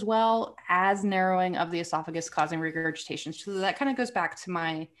esophagus, as well as narrowing of the esophagus causing regurgitation. So that kind of goes back to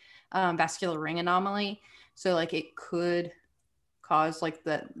my vascular ring anomaly. So like it could cause like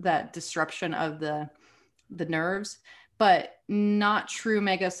that disruption of the nerves, but not true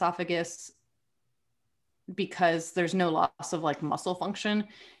megaesophagus, because there's no loss of like muscle function,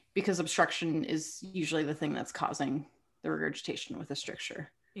 because obstruction is usually the thing that's causing the regurgitation with a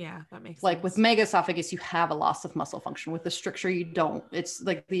stricture. Yeah, that makes like sense. With megaesophagus, you have a loss of muscle function. With the stricture, you don't. It's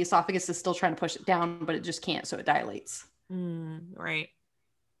like the esophagus is still trying to push it down, but it just can't, so it dilates. Right.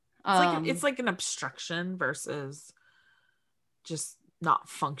 It's like an obstruction versus just not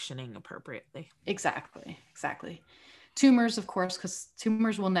functioning appropriately. Exactly. Tumors, of course, because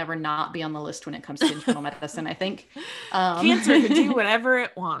tumors will never not be on the list when it comes to internal medicine, I think. Cancer can do whatever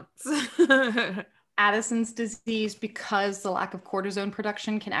it wants. Addison's disease, because the lack of cortisone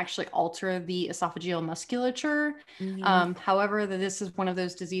production can actually alter the esophageal musculature. However, this is one of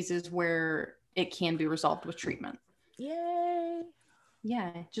those diseases where it can be resolved with treatment. Yay.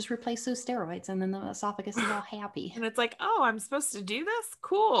 Yeah, just replace those steroids and then the esophagus is all happy. And it's like, oh, I'm supposed to do this?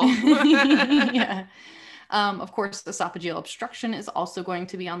 Cool. Yeah. Of course, esophageal obstruction is also going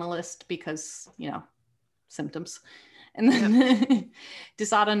to be on the list because, symptoms. And then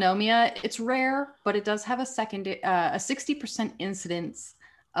dysautonomia, it's rare, but it does have a 60% incidence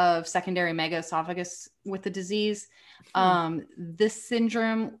of secondary megaesophagus with the disease. This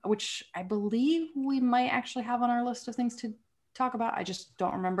syndrome, which I believe we might actually have on our list of things to talk about, I just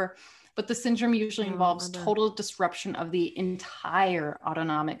don't remember. But the syndrome usually involves total disruption of the entire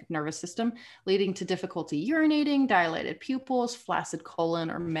autonomic nervous system, leading to difficulty urinating, dilated pupils, flaccid colon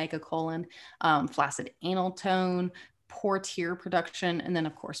or megacolon, flaccid anal tone, poor tear production, and then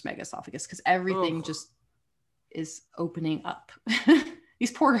of course megaesophagus, because everything just is opening up.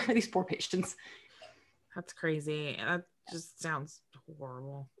 These poor patients. That's crazy. That just sounds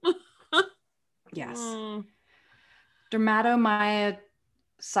horrible. Yes. Dermatomyositis.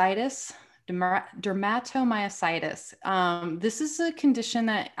 This is a condition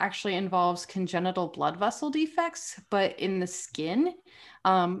that actually involves congenital blood vessel defects, but in the skin.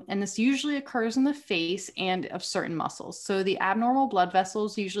 And this usually occurs in the face and of certain muscles. So the abnormal blood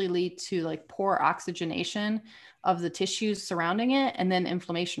vessels usually lead to like poor oxygenation of the tissues surrounding it, and then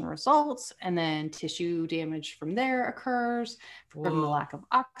inflammation results, and then tissue damage from there occurs from the lack of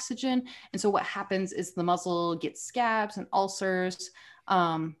oxygen. And so what happens is the muscle gets scabs and ulcers,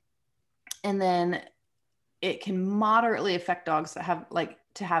 and then it can moderately affect dogs that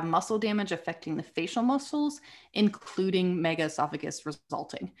have muscle damage affecting the facial muscles, including megaesophagus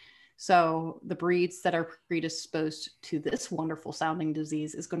resulting. So the breeds that are predisposed to this wonderful sounding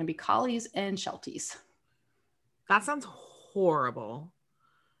disease is going to be collies and shelties. That sounds horrible.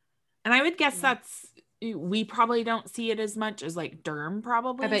 And I would guess we probably don't see it as much as like derm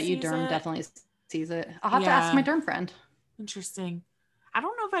probably. I bet you derm definitely sees it. I'll have to ask my derm friend. Interesting. I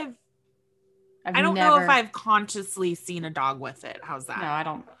don't know if I've consciously seen a dog with it. How's that? No, I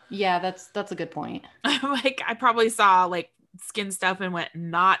don't. Yeah, that's a good point. Like I probably saw like skin stuff and went,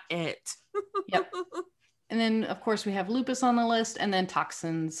 not it. Yep. And then of course we have lupus on the list, and then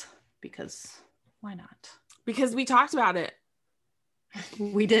toxins, because why not? Because we talked about it.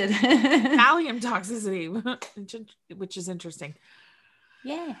 We did. Thallium toxicity, which is interesting.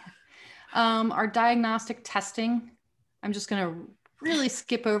 Yeah. Our diagnostic testing, I'm just going to really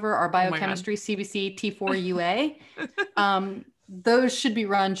skip over our biochemistry, CBC, T4UA. Those should be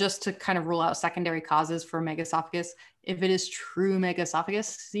run just to kind of rule out secondary causes for megaesophagus. If it is true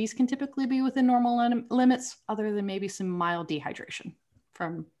megaesophagus, these can typically be within normal limits, other than maybe some mild dehydration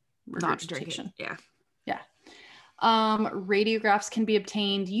from regurgitation. Yeah. Radiographs can be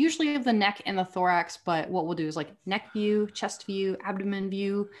obtained usually of the neck and the thorax, but what we'll do is like neck view, chest view, abdomen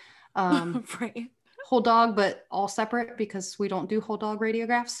view, right. whole dog, but all separate because we don't do whole dog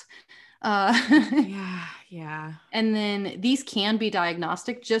radiographs. Yeah. And then these can be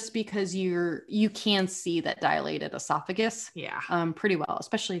diagnostic just because you can see that dilated esophagus pretty well,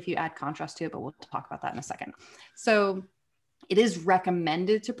 especially if you add contrast to it, but we'll talk about that in a second. So it is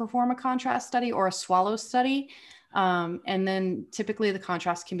recommended to perform a contrast study or a swallow study. And then typically the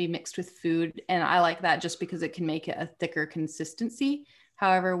contrast can be mixed with food. And I like that just because it can make it a thicker consistency.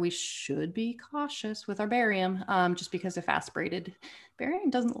 However, we should be cautious with our barium, just because if aspirated,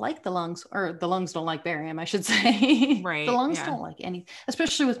 barium doesn't like the lungs, or the lungs don't like barium, I should say. The Right. lungs Yeah. don't like any,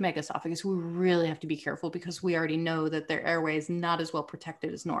 especially with megaesophagus. We really have to be careful because we already know that their airway is not as well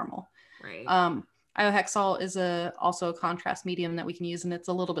protected as normal. Right. Iohexol is also a contrast medium that we can use, and it's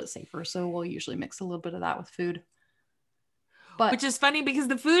a little bit safer. So we'll usually mix a little bit of that with food. But which is funny because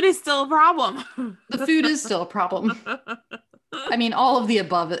the food is still a problem. the food is still a problem. I mean, all of the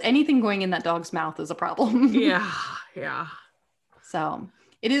above, anything going in that dog's mouth is a problem. Yeah. Yeah. So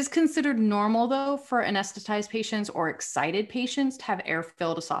it is considered normal, though, for anesthetized patients or excited patients to have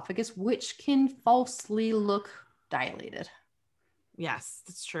air-filled esophagus, which can falsely look dilated. Yes,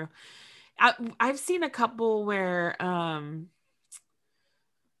 that's true. I've seen a couple where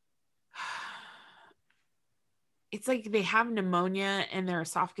it's like they have pneumonia and their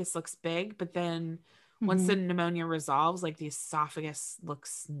esophagus looks big, but then once the pneumonia resolves, like the esophagus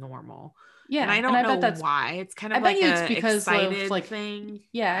looks normal. Yeah, and I don't know why. It's kind of like it's because excited of like thing.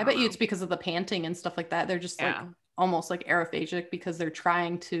 Yeah, I bet you it's because of the panting and stuff like that. They're just like almost like aerophagic because they're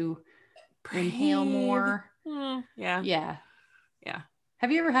trying to inhale more. Yeah. Yeah.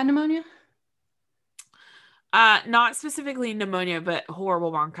 Have you ever had pneumonia? Not specifically pneumonia, but horrible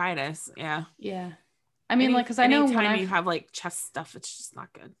bronchitis. Yeah. Yeah. I mean, like, because I know when you have like chest stuff, it's just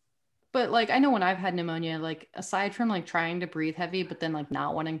not good. But like, I know when I've had pneumonia, like aside from like trying to breathe heavy, but then like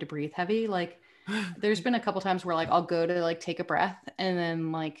not wanting to breathe heavy, like there's been a couple times where like I'll go to like take a breath and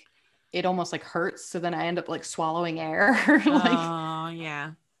then like it almost like hurts. So then I end up like swallowing air. Oh,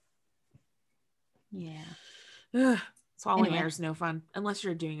 yeah. Yeah. Swallowing air is no fun unless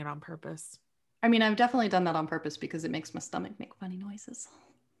you're doing it on purpose. I mean, I've definitely done that on purpose because it makes my stomach make funny noises.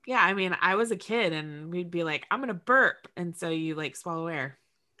 Yeah, I mean, I was a kid and we'd be like, I'm going to burp. And so you like swallow air.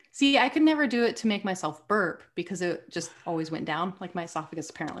 See, I could never do it to make myself burp because it just always went down. Like my esophagus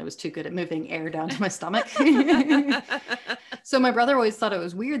apparently was too good at moving air down to my stomach. So my brother always thought it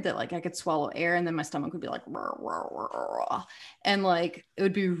was weird that like I could swallow air and then my stomach would be like, rah, rah, rah, rah. And like it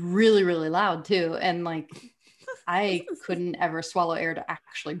would be really, really loud too. And like I couldn't ever swallow air to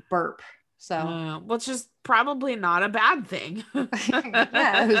actually burp. So, which is probably not a bad thing.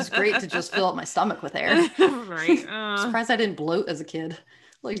 Yeah, it was great to just fill up my stomach with air. Right. Surprised I didn't bloat as a kid.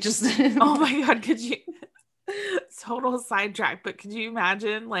 Like just. Oh my God, could you? Total sidetrack, but could you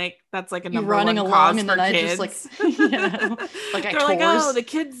imagine like that's like a number running one along and then I kids. Just like, like they're like, oh, the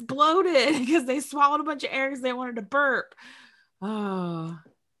kids bloated because they swallowed a bunch of air because they wanted to burp. Oh.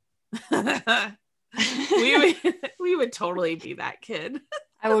 we would totally be that kid.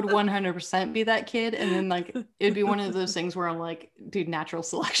 I would 100% be that kid. And then like, it'd be one of those things where I'm like, dude, natural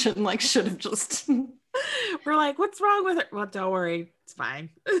selection, like should have just. We're like, what's wrong with it? Well, don't worry. It's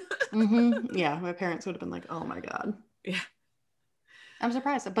fine. Yeah. My parents would have been like, oh my God. Yeah. I'm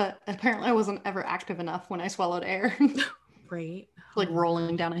surprised, but apparently I wasn't ever active enough when I swallowed air. Right. Like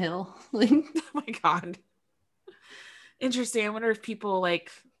rolling down a hill. Oh my God. Interesting. I wonder if people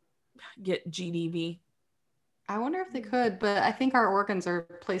like get GDV. I wonder if they could, but I think our organs are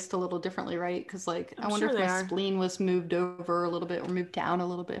placed a little differently, right? Because like, I wonder if my spleen was moved over a little bit or moved down a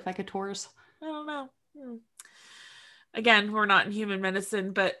little bit if I could TORS. I don't know. Again, we're not in human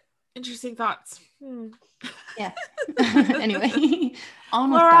medicine, but interesting thoughts. Yeah. Anyway,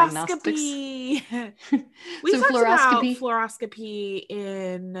 on with diagnostics. We talked about fluoroscopy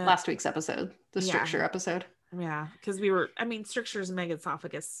in last week's episode, the stricture episode. Yeah, because strictures and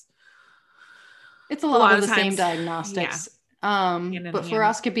megaesophagus. It's a lot of the same diagnostics. Yeah. But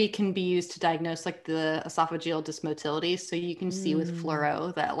fluoroscopy can be used to diagnose like the esophageal dysmotility. So you can see with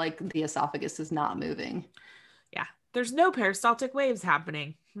fluoro that like the esophagus is not moving. Yeah. There's no peristaltic waves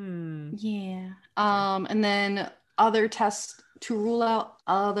happening. Yeah. And then other tests to rule out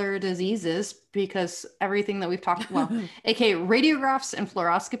other diseases, because everything that we've talked about, aka radiographs and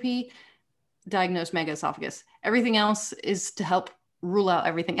fluoroscopy diagnose megaesophagus. Everything else is to help rule out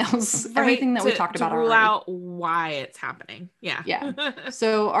everything else. Right, everything that we talked about rule already. Out why it's happening. Yeah.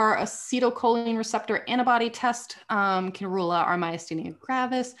 So our acetylcholine receptor antibody test can rule out our myasthenia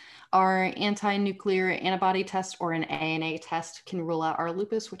gravis. Our anti-nuclear antibody test or an ANA test can rule out our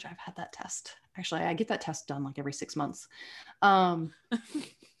lupus, which I've had that test. Actually, I get that test done like every 6 months.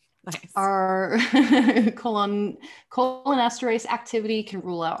 Nice. Our cholinesterase activity can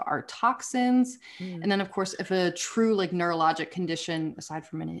rule out our toxins. And then of course, if a true like neurologic condition, aside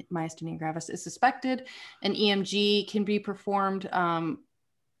from myasthenia gravis, is suspected, an EMG can be performed.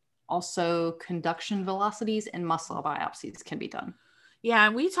 Also conduction velocities and muscle biopsies can be done. Yeah,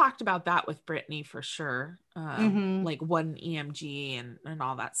 and we talked about that with Brittany for sure. Like what an EMG and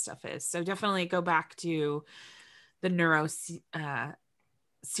all that stuff is. So definitely go back to the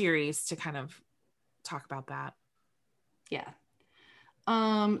series to kind of talk about that. Yeah.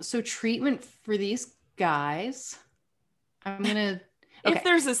 So treatment for these guys, I'm gonna if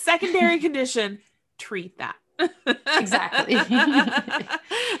there's a secondary condition, treat that. Exactly.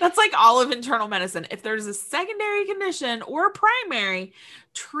 That's like all of internal medicine. If there's a secondary condition or a primary,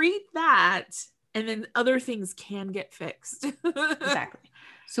 treat that, and then other things can get fixed. Exactly.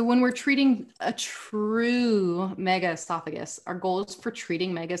 So when we're treating a true mega esophagus, our goals for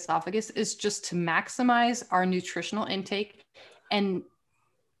treating mega esophagus is just to maximize our nutritional intake. And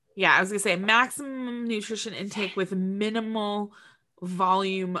yeah, I was gonna say maximum nutrition intake with minimal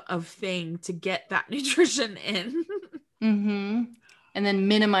volume of thing to get that nutrition in. And then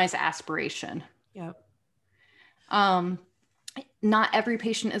minimize aspiration. Yep. Not every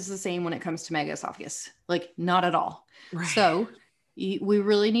patient is the same when it comes to mega esophagus, like not at all. Right. So we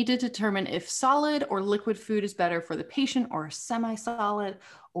really need to determine if solid or liquid food is better for the patient, or semi-solid,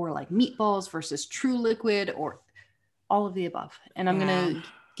 or like meatballs versus true liquid, or all of the above. And I'm going to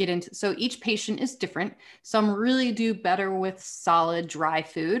get into, so each patient is different. Some really do better with solid dry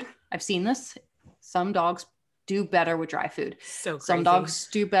food. I've seen this. Some dogs do better with dry food. So crazy. Some dogs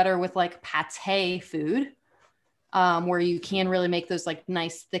do better with like pate food, where you can really make those like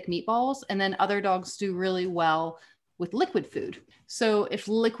nice thick meatballs. And then other dogs do really well with liquid food. So if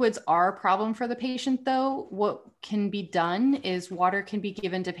liquids are a problem for the patient though, what can be done is water can be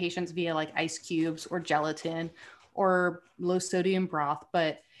given to patients via like ice cubes or gelatin or low sodium broth.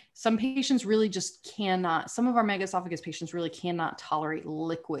 But some patients really just cannot, some of our mega esophagus patients really cannot tolerate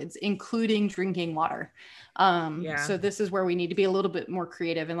liquids, including drinking water. So this is where we need to be a little bit more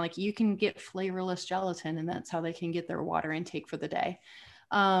creative, and like you can get flavorless gelatin, and that's how they can get their water intake for the day.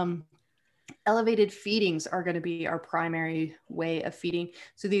 Elevated feedings are going to be our primary way of feeding.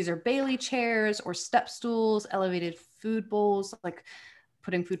 So these are Bailey chairs or step stools, elevated food bowls, like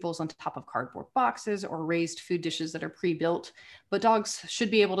putting food bowls on top of cardboard boxes, or raised food dishes that are pre-built. But dogs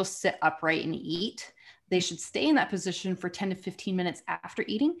should be able to sit upright and eat. They should stay in that position for 10 to 15 minutes after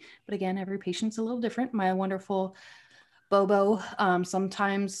eating. But again, every patient's a little different. My wonderful Bobo,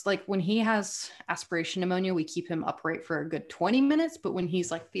 sometimes like when he has aspiration pneumonia, we keep him upright for a good 20 minutes. But when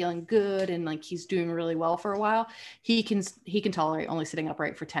he's like feeling good and like he's doing really well for a while, he can tolerate only sitting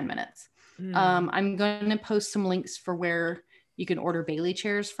upright for 10 minutes. I'm going to post some links for where you can order Bailey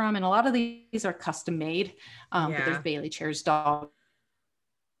chairs from. And a lot of these are custom made, but there's Bailey chairs,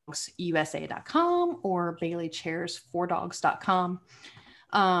 dogsusa.com or baileychairs4dogs.com.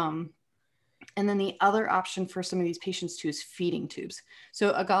 And then the other option for some of these patients too is feeding tubes.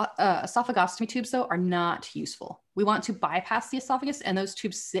 So esophagostomy tubes though are not useful. We want to bypass the esophagus, and those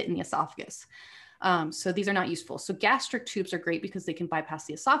tubes sit in the esophagus. So these are not useful. So gastric tubes are great because they can bypass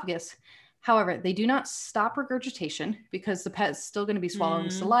the esophagus. However, they do not stop regurgitation because the pet is still going to be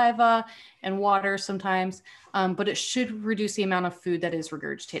swallowing saliva and water sometimes, but it should reduce the amount of food that is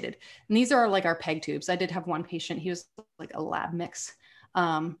regurgitated. And these are like our PEG tubes. I did have one patient, he was like a lab mix,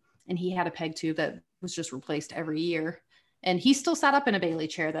 and he had a PEG tube that was just replaced every year. And he still sat up in a Bailey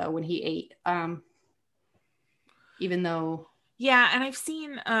chair though when he ate, even though. Yeah, and I've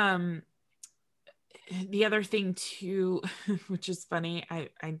seen the other thing too, which is funny.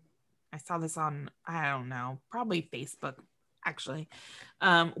 I saw this on, I don't know, probably Facebook actually,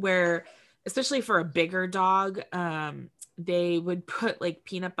 where especially for a bigger dog, they would put like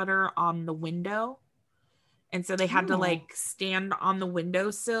peanut butter on the window. And so they had to like stand on the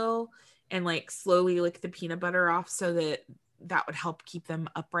windowsill and like slowly lick the peanut butter off so that would help keep them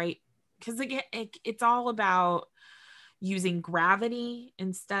upright. Because again, it's all about using gravity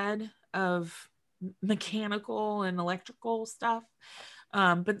instead of mechanical and electrical stuff.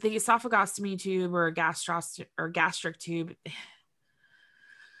 But the esophagostomy tube or gastric tube,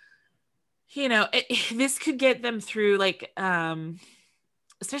 you know, this could get them through like,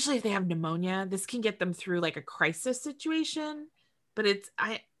 especially if they have pneumonia, this can get them through like a crisis situation, but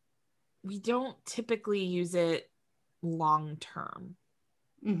we don't typically use it long-term.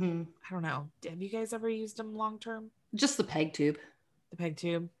 I don't know. Have you guys ever used them long-term? Just the PEG tube. The PEG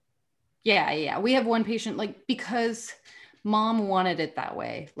tube. Yeah. We have one patient, like, because mom wanted it that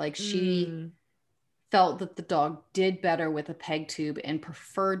way. Like she felt that the dog did better with a PEG tube and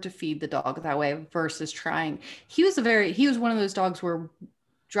preferred to feed the dog that way versus trying. He was one of those dogs where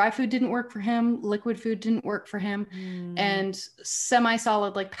dry food didn't work for him, liquid food didn't work for him, and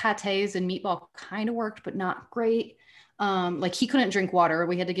semi-solid like pates and meatball kind of worked, but not great. Like he couldn't drink water.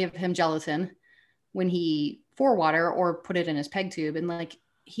 We had to give him gelatin for water or put it in his PEG tube. And like,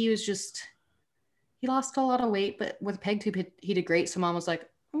 he lost a lot of weight, but with PEG tube, he did great. So mom was like,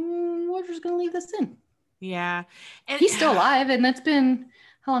 we're just going to leave this in. Yeah. And he's still alive. And that's been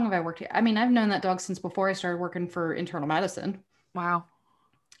how long have I worked here? I mean, I've known that dog since before I started working for internal medicine. Wow.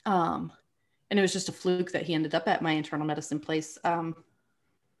 And it was just a fluke that he ended up at my internal medicine place.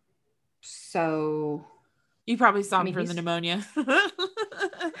 So you probably saw him for the pneumonia.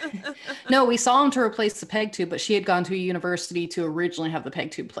 No, we saw him to replace the peg tube, but she had gone to a university to originally have the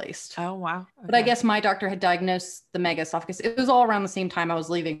peg tube placed. Oh, wow. Okay. But I guess my doctor had diagnosed the mega esophagus. It was all around the same time I was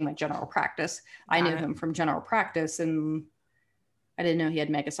leaving my general practice. I knew him from general practice, and I didn't know he had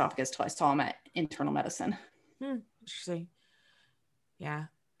mega esophagus till I saw him at internal medicine. Interesting. Yeah.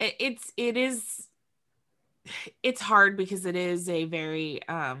 It's hard because it is a very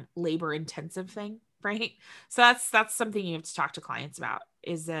labor intensive thing, right? So that's something you have to talk to clients about,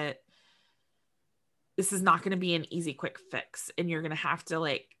 is that this is not going to be an easy quick fix, and you're going to have to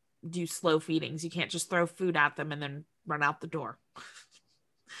like do slow feedings. You can't just throw food at them and then run out the door.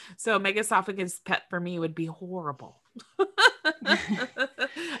 So mega esophagus pet for me would be horrible.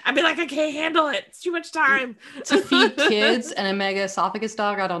 I'd be like, I can't handle it. It's too much time to feed kids and a mega esophagus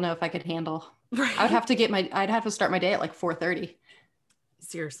dog. I don't know if I could handle. Right. I'd have to start my day at like 4:30.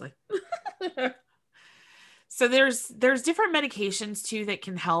 Seriously. So there's different medications too that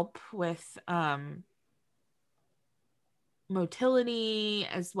can help with motility,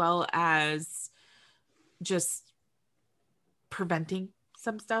 as well as just preventing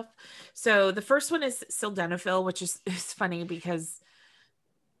some stuff. So the first one is sildenafil, which is funny because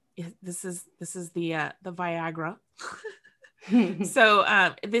this is the Viagra.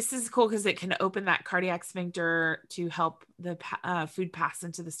 So this is cool because it can open that cardiac sphincter to help the food pass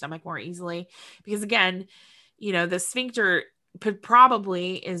into the stomach more easily. Because again, the sphincter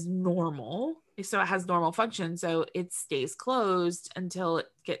probably is normal, so it has normal function, so it stays closed until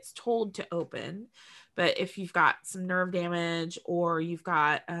it gets told to open. But if you've got some nerve damage, or you've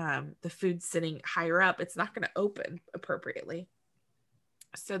got the food sitting higher up, it's not going to open appropriately.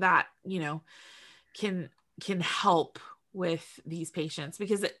 So that, can help with these patients,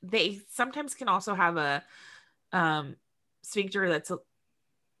 because they sometimes can also have a sphincter that's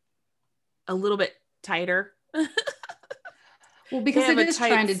a little bit tighter. Well, because it is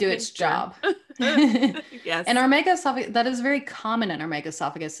trying to do its job. Yes. And our mega esophagus, that is very common in our mega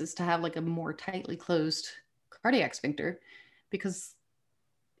esophagus, is to have like a more tightly closed cardiac sphincter. Because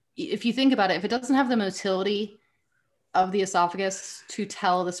if you think about it, if it doesn't have the motility of the esophagus to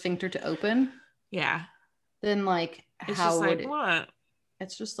tell the sphincter to open, then like it's how just would like, it? What?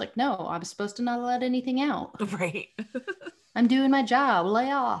 It's just like, no, I'm supposed to not let anything out. Right. I'm doing my job.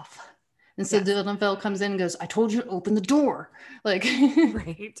 Lay off. And so Sildenafil comes in and goes, I told you to open the door. Like,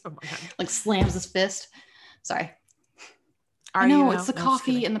 right. Oh my God. Like slams his fist. Sorry. I know it's the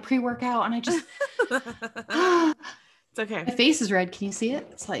coffee and the pre-workout. And I just, it's okay. My face is red. Can you see it?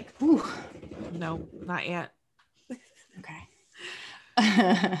 It's like, ooh. No, not yet.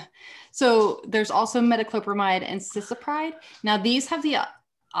 Okay. So there's also metoclopramide and cisapride. Now these have the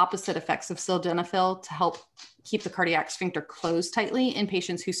opposite effects of sildenafil to help keep the cardiac sphincter closed tightly in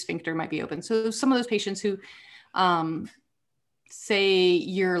patients whose sphincter might be open. So some of those patients who say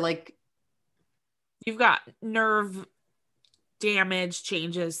you've got nerve damage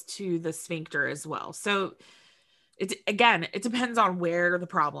changes to the sphincter as well. So it depends on where the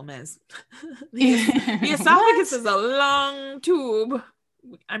problem is. The esophagus is a long tube.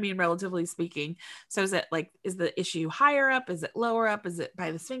 I mean, relatively speaking. So is the issue higher up? Is it lower up? Is it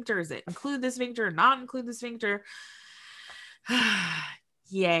by the sphincter? Is it include the sphincter or not include the sphincter?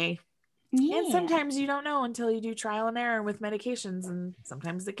 Yay. Yeah. And sometimes you don't know until you do trial and error with medications, and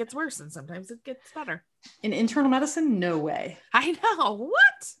sometimes it gets worse and sometimes it gets better. In internal medicine, no way. I know.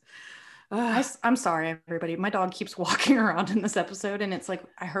 What? I'm sorry, everybody. My dog keeps walking around in this episode, and it's like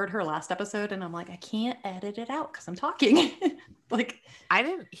I heard her last episode, and I'm like, I can't edit it out because I'm talking. Like, I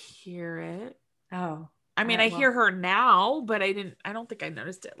didn't hear it. Oh, I mean, I hear her now, but I don't think I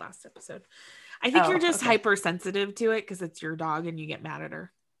noticed it last episode. I think you're just hypersensitive to it because it's your dog, and you get mad at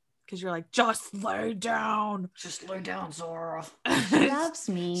her because you're like, just lay down. Just lay down, Zora. She loves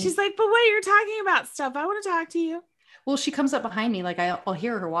me. She's like, but wait, you're talking about stuff. I want to talk to you. Well, she comes up behind me, like I'll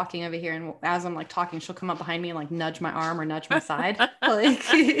hear her walking over here, and as I'm like talking, she'll come up behind me and like nudge my arm or nudge my side. Like,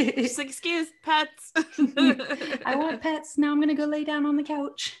 she's like, excuse pets. I want pets. Now I'm gonna go lay down on the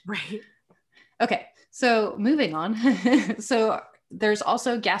couch. Right. Okay, so moving on. So there's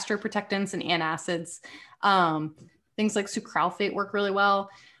also gastroprotectants and antacids. Things like sucralfate work really well.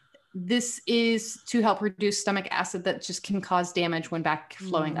 This is to help reduce stomach acid that just can cause damage when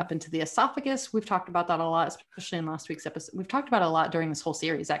backflowing up into the esophagus. We've talked about that a lot, especially in last week's episode. We've talked about it a lot during this whole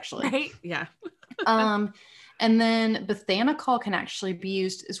series, actually. Right? Yeah. And then bethanechol can actually be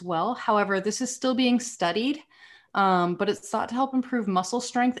used as well. However, this is still being studied. But it's thought to help improve muscle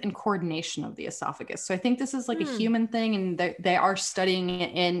strength and coordination of the esophagus. So I think this is like a human thing, and they are studying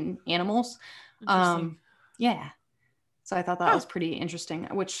it in animals. Interesting. Yeah. So I thought that was pretty interesting,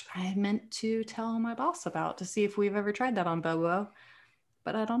 which I meant to tell my boss about to see if we've ever tried that on Bobo,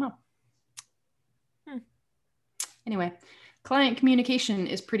 but I don't know. Anyway, client communication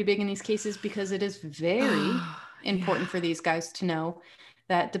is pretty big in these cases because it is very important for these guys to know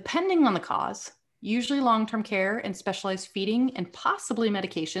that depending on the cause, usually long-term care and specialized feeding and possibly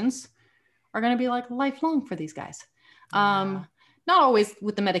medications are going to be like lifelong for these guys. Not always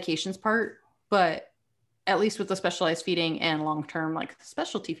with the medications part, but at least with the specialized feeding and long-term like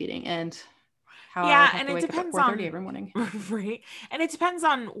specialty feeding and how I have to wake up at 4:30 every morning. Right. And it depends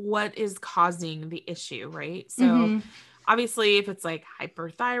on what is causing the issue, right? So obviously if it's like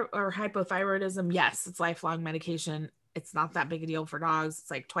hypothyroidism, yes, it's lifelong medication. It's not that big a deal for dogs. It's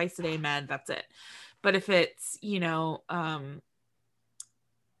like twice a day med, that's it. But if it's,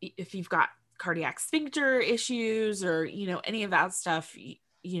 if you've got cardiac sphincter issues or, any of that stuff,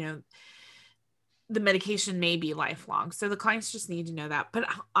 the medication may be lifelong. So the clients just need to know that. But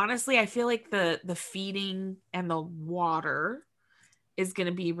honestly, I feel like the feeding and the water is going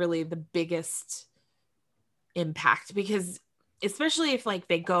to be really the biggest impact, because especially if like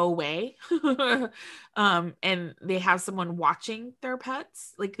they go away and they have someone watching their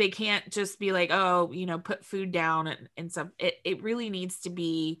pets, like they can't just be like, oh, put food down and stuff. It really needs to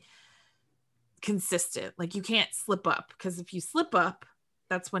be consistent. Like you can't slip up, because if you slip up,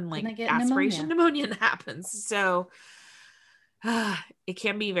 that's when like aspiration pneumonia happens. So it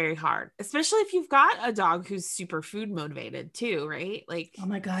can be very hard, especially if you've got a dog who's super food motivated too, right? Like, oh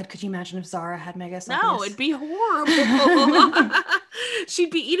my God, could you imagine if Zara had megaesophagus? No, it'd be horrible.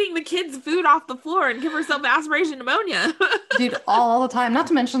 She'd be eating the kids' food off the floor and give herself aspiration pneumonia. Dude, all the time. Not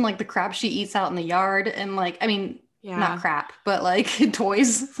to mention like the crap she eats out in the yard and like, I mean, not crap, but like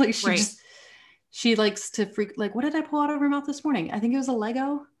toys. Like she likes to freak. Like, what did I pull out of her mouth this morning? I think it was a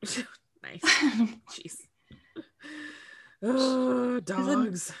Lego. Nice. Jeez. Oh,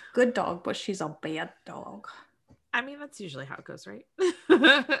 dogs. She's a good dog, but she's a bad dog. I mean, that's usually how it goes, right?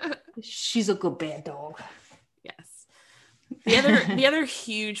 She's a good bad dog. Yes. The other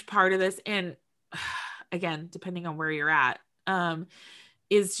huge part of this, and again, depending on where you're at,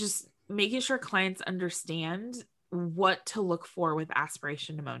 is just making sure clients understand what to look for with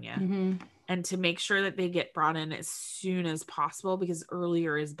aspiration pneumonia, and to make sure that they get brought in as soon as possible, because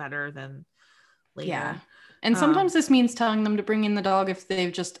earlier is better than later. Yeah. And sometimes this means telling them to bring in the dog if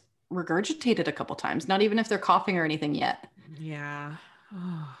they've just regurgitated a couple times, not even if they're coughing or anything yet. Yeah.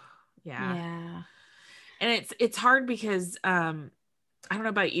 And it's hard because I don't know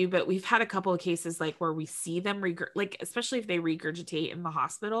about you, but we've had a couple of cases like where we see them like especially if they regurgitate in the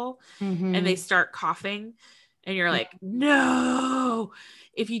hospital and they start coughing, and you're like, no.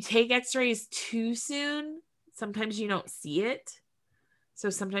 If you take x-rays too soon, sometimes you don't see it. So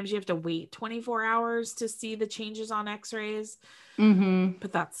sometimes you have to wait 24 hours to see the changes on x-rays.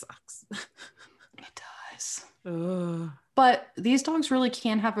 But that sucks. It does. Ugh. But these dogs really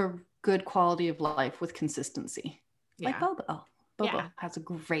can have a good quality of life with consistency. Like Bobo. Bobo has a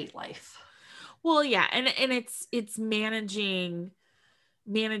great life. Well, yeah. And it's managing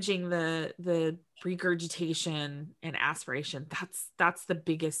the regurgitation and aspiration. That's the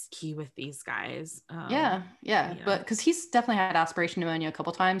biggest key with these guys. But because he's definitely had aspiration pneumonia a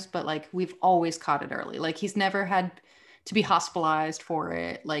couple times, but like we've always caught it early. Like he's never had to be hospitalized for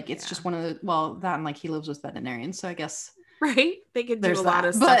it. Like it's just one of the, that and like he lives with veterinarians, so I guess right, they could do a lot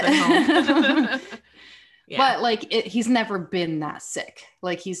of stuff at home. But like he's never been that sick.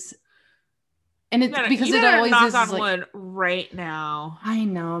 Like he's, and it's because it always knock is on like, wood right now. I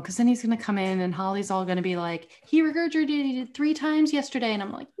know, because then he's gonna come in and Holly's all gonna be like, he regurgitated 3 times yesterday, and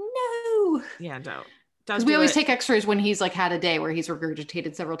I'm like, no. Yeah, don't. Because we always take x-rays when he's like had a day where he's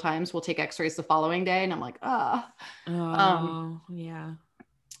regurgitated several times. We'll take x-rays the following day, and I'm like, yeah.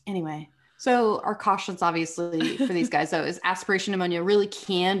 Anyway, so our cautions obviously for these guys though is aspiration pneumonia really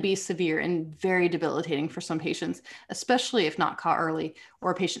can be severe and very debilitating for some patients, especially if not caught early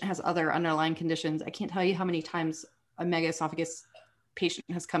or a patient has other underlying conditions. I can't tell you how many times a megaesophagus patient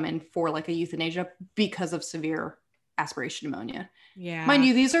has come in for like a euthanasia because of severe aspiration pneumonia. Yeah, mind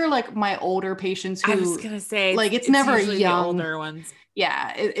you, these are like my older patients who, I was gonna say, like it's never young older ones.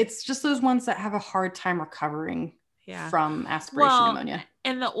 Yeah, it's just those ones that have a hard time recovering from aspiration pneumonia.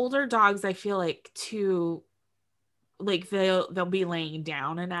 And the older dogs, I feel like too, like they'll be laying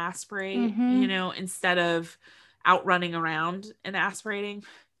down and aspirate, instead of out running around and aspirating.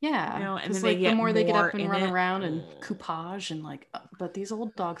 Yeah, and then like the more they get up and run around and coupage and like, but these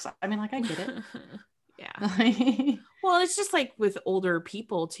old dogs, I mean, like I get it. Yeah. Well, it's just like with older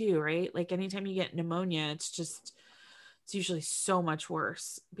people too, right? Like anytime you get pneumonia, it's usually so much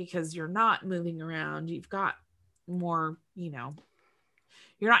worse because you're not moving around. You've got more, you're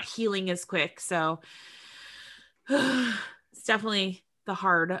not healing as quick. So it's definitely the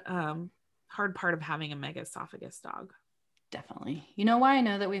hard part of having a megaesophagus dog. Definitely. You know why I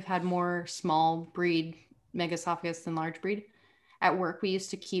know that we've had more small breed megaesophagus than large breed? At work, we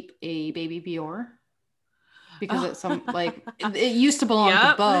used to keep a baby Bior because it's it used to belong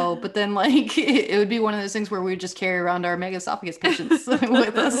to Bo, but then like it would be one of those things where we would just carry around our megaesophagus patients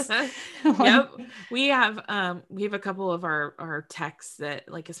with us. Yep. We have a couple of our techs that,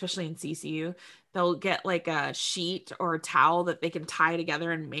 like, especially in CCU, they'll get like a sheet or a towel that they can tie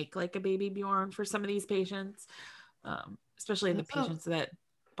together and make like a baby Bjorn for some of these patients, especially the patients that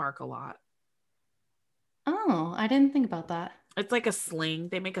bark a lot. Oh, I didn't think about that. It's like a sling.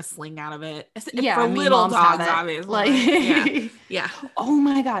 They make a sling out of it. Yeah, for little dogs, obviously. Like, yeah. Oh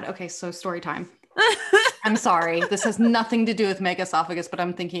my God. Okay, so story time. I'm sorry. This has nothing to do with megaesophagus, but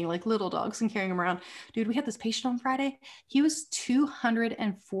I'm thinking like little dogs and carrying them around. Dude, we had this patient on Friday. He was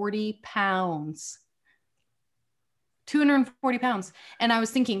 240 pounds. 240 pounds. And I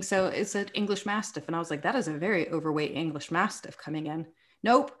was thinking, so it's an English Mastiff. And I was like, that is a very overweight English Mastiff coming in.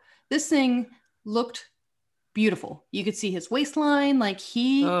 Nope. This thing looked beautiful. You could see his waistline. Like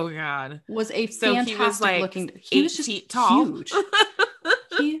he was a fantastic looking. He was just feet tall. Huge.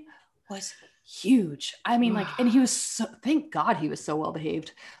 He was huge. I mean, like, and he was so, thank God he was so well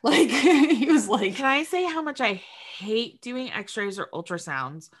behaved. Like he was like, can I say how much I hate doing x-rays or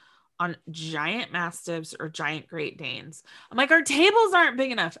ultrasounds on giant Mastiffs or giant Great Danes? I'm like, our tables aren't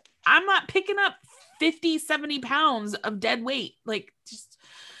big enough. I'm not picking up 50, 70 pounds of dead weight. Like, just,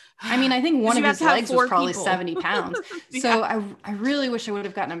 I mean, I think one of his legs was probably 70 pounds. Yeah. So I really wish I would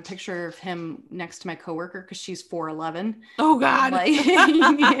have gotten a picture of him next to my coworker because she's 4'11". Oh God. Like,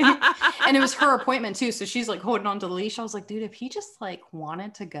 and it was her appointment too. So she's like holding on to the leash. I was like, dude, if he just like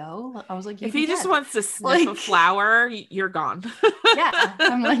wanted to go, I was like, if he just wants to sniff a flower, you're gone. Yeah.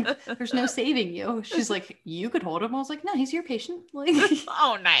 I'm like, there's no saving you. She's like, you could hold him. I was like, no, he's your patient. Like,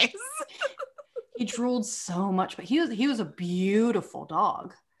 oh, nice. He drooled so much, but he was a beautiful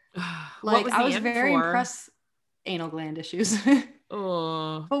dog. Like I was very impressed. Anal gland issues.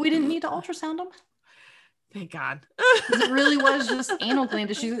 But we didn't need to ultrasound him. Thank God. It really was just anal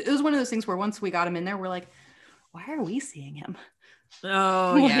gland issues. It was one of those things where once we got him in there, we're like, why are we seeing him?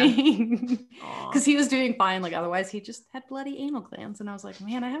 Oh yeah. Because he was doing fine. Like otherwise he just had bloody anal glands. And I was like,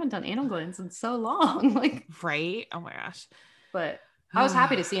 man, I haven't done anal glands in so long. Like, right. Oh my gosh. But I was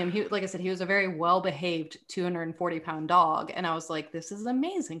happy to see him. He, like I said, he was a very well-behaved 240-pound dog. And I was like, this is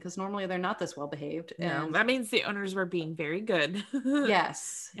amazing because normally they're not this well-behaved. No, that means the owners were being very good.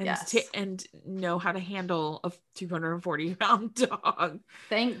 Yes. And yes. And know how to handle a 240-pound dog.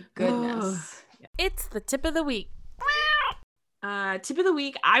 Thank goodness. It's the tip of the week. Tip of the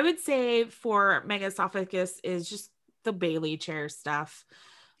week, I would say for megaesophagus is just the Bailey chair stuff.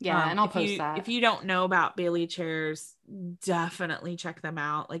 Yeah, and I'll post that. If you don't know about Bailey chairs, definitely check them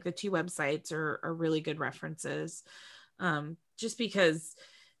out. Like the two websites are really good references. Just because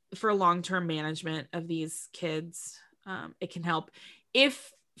for long-term management of these kids, it can help.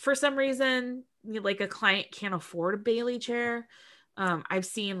 If for some reason like a client can't afford a Bailey chair, I've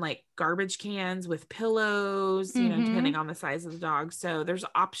seen like garbage cans with pillows, depending on the size of the dog. So there's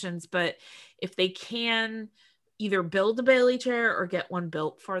options, but if they can either build a Bailey chair or get one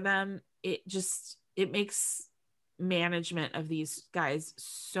built for them, it makes management of these guys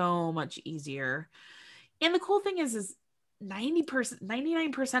so much easier. And the cool thing is 90%,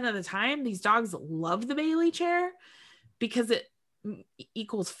 99% of the time, these dogs love the Bailey chair because it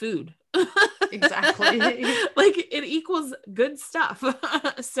equals food. Exactly. Like it equals good stuff.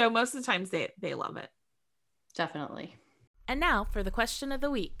 So most of the times they love it. Definitely. And now for the question of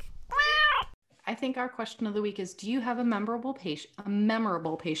the week. I think our question of the week is, do you have a memorable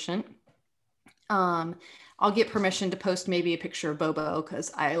patient? I'll get permission to post maybe a picture of Bobo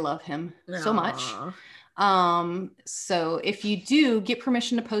because I love him so much. So if you do, get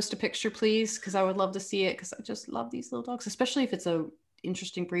permission to post a picture, please, because I would love to see it because I just love these little dogs, especially if it's a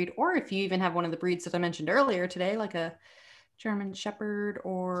interesting breed, or if you even have one of the breeds that I mentioned earlier today, like a German Shepherd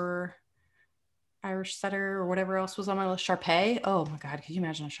or Irish Setter or whatever else was on my list. Shar-Pei. Oh my God. Could you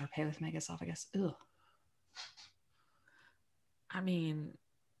imagine a Shar-Pei with megaesophagus? Ugh. I mean,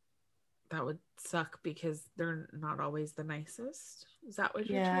 that would suck because they're not always the nicest. Is that what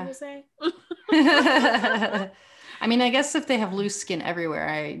you're trying to say? I mean, I guess if they have loose skin everywhere,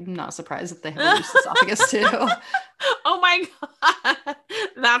 I'm not surprised if they have a loose esophagus too. Oh my God.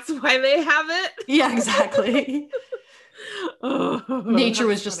 that's why they have it. Yeah, exactly. Oh, nature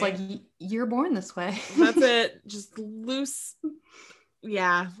was just funny. like, you're born this way. That's it. Just loose.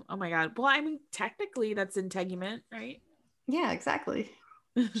 Yeah. Oh my God. Well, I mean, technically that's integument, right? Yeah, exactly.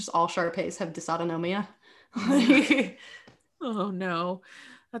 Just all Shar-Peis have dysautonomia. Oh no.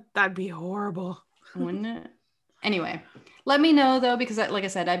 That'd be horrible. Wouldn't it? Anyway, let me know though, because like I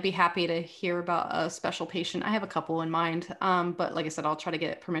said, I'd be happy to hear about a special patient. I have a couple in mind. But like I said, I'll try to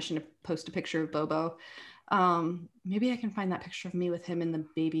get permission to post a picture of Bobo. Maybe I can find that picture of me with him in the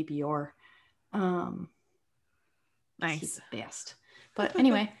baby Bior. Nice. He's the best. But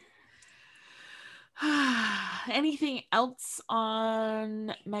anyway. Anything else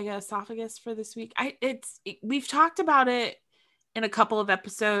on mega esophagus for this week? We've talked about it in a couple of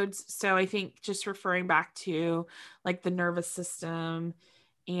episodes, so I think just referring back to like the nervous system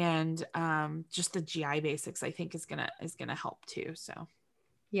and just the GI basics, I think is gonna help too. So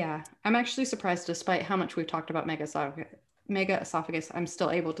yeah, I'm actually surprised, despite how much we've talked about mega esophagus, I'm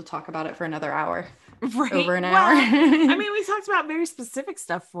still able to talk about it for another hour. Right. Over an hour. I mean, we talked about very specific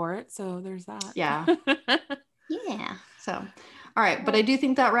stuff for it, so there's that. Yeah. Yeah. So, all right, but I do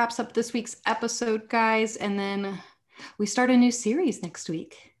think that wraps up this week's episode, guys, and then we start a new series next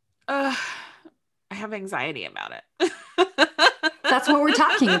week. I have anxiety about it. That's what we're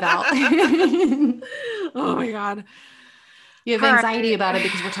talking about. Oh my God. You have anxiety about it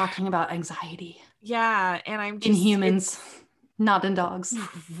because we're talking about anxiety. Yeah, and I'm just in humans, not in dogs.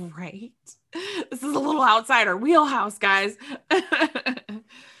 Right. This is a little outside our wheelhouse, guys.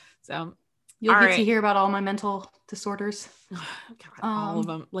 So you'll get to hear about all my mental disorders. God, all of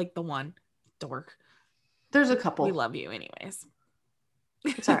them, like the one dork. There's a couple. We love you anyways.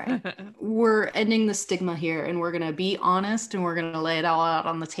 It's all right. We're ending the stigma here, and we're gonna be honest, and we're gonna lay it all out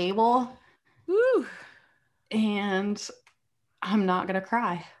on the table. Woo. And I'm not gonna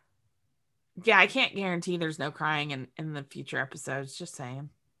cry. Yeah, I can't guarantee there's no crying in the future episodes, just saying.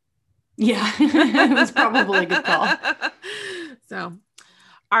 Yeah, it was probably a good call. So,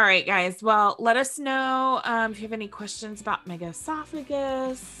 all right, guys. Well, let us know if you have any questions about mega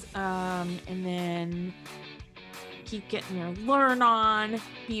esophagus, and then keep getting your learn on,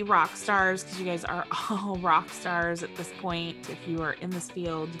 be rock stars, because you guys are all rock stars at this point. If you are in this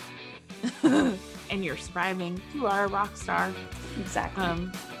field and you're surviving, you are a rock star. Exactly.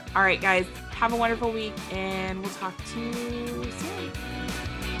 All right, guys. Have a wonderful week, and we'll talk to you soon.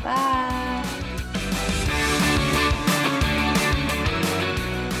 Bye.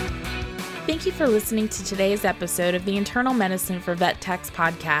 Thank you for listening to today's episode of the Internal Medicine for Vet Techs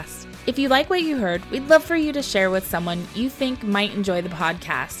podcast. If you like what you heard, we'd love for you to share with someone you think might enjoy the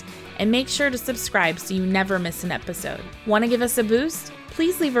podcast, and make sure to subscribe so you never miss an episode. Want to give us a boost?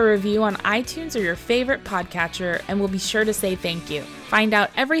 Please leave a review on iTunes or your favorite podcatcher, and we'll be sure to say thank you. Find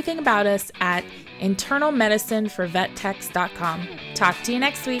out everything about us at internalmedicineforvettechs.com. Talk to you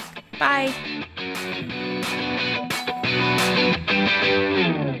next week. Bye.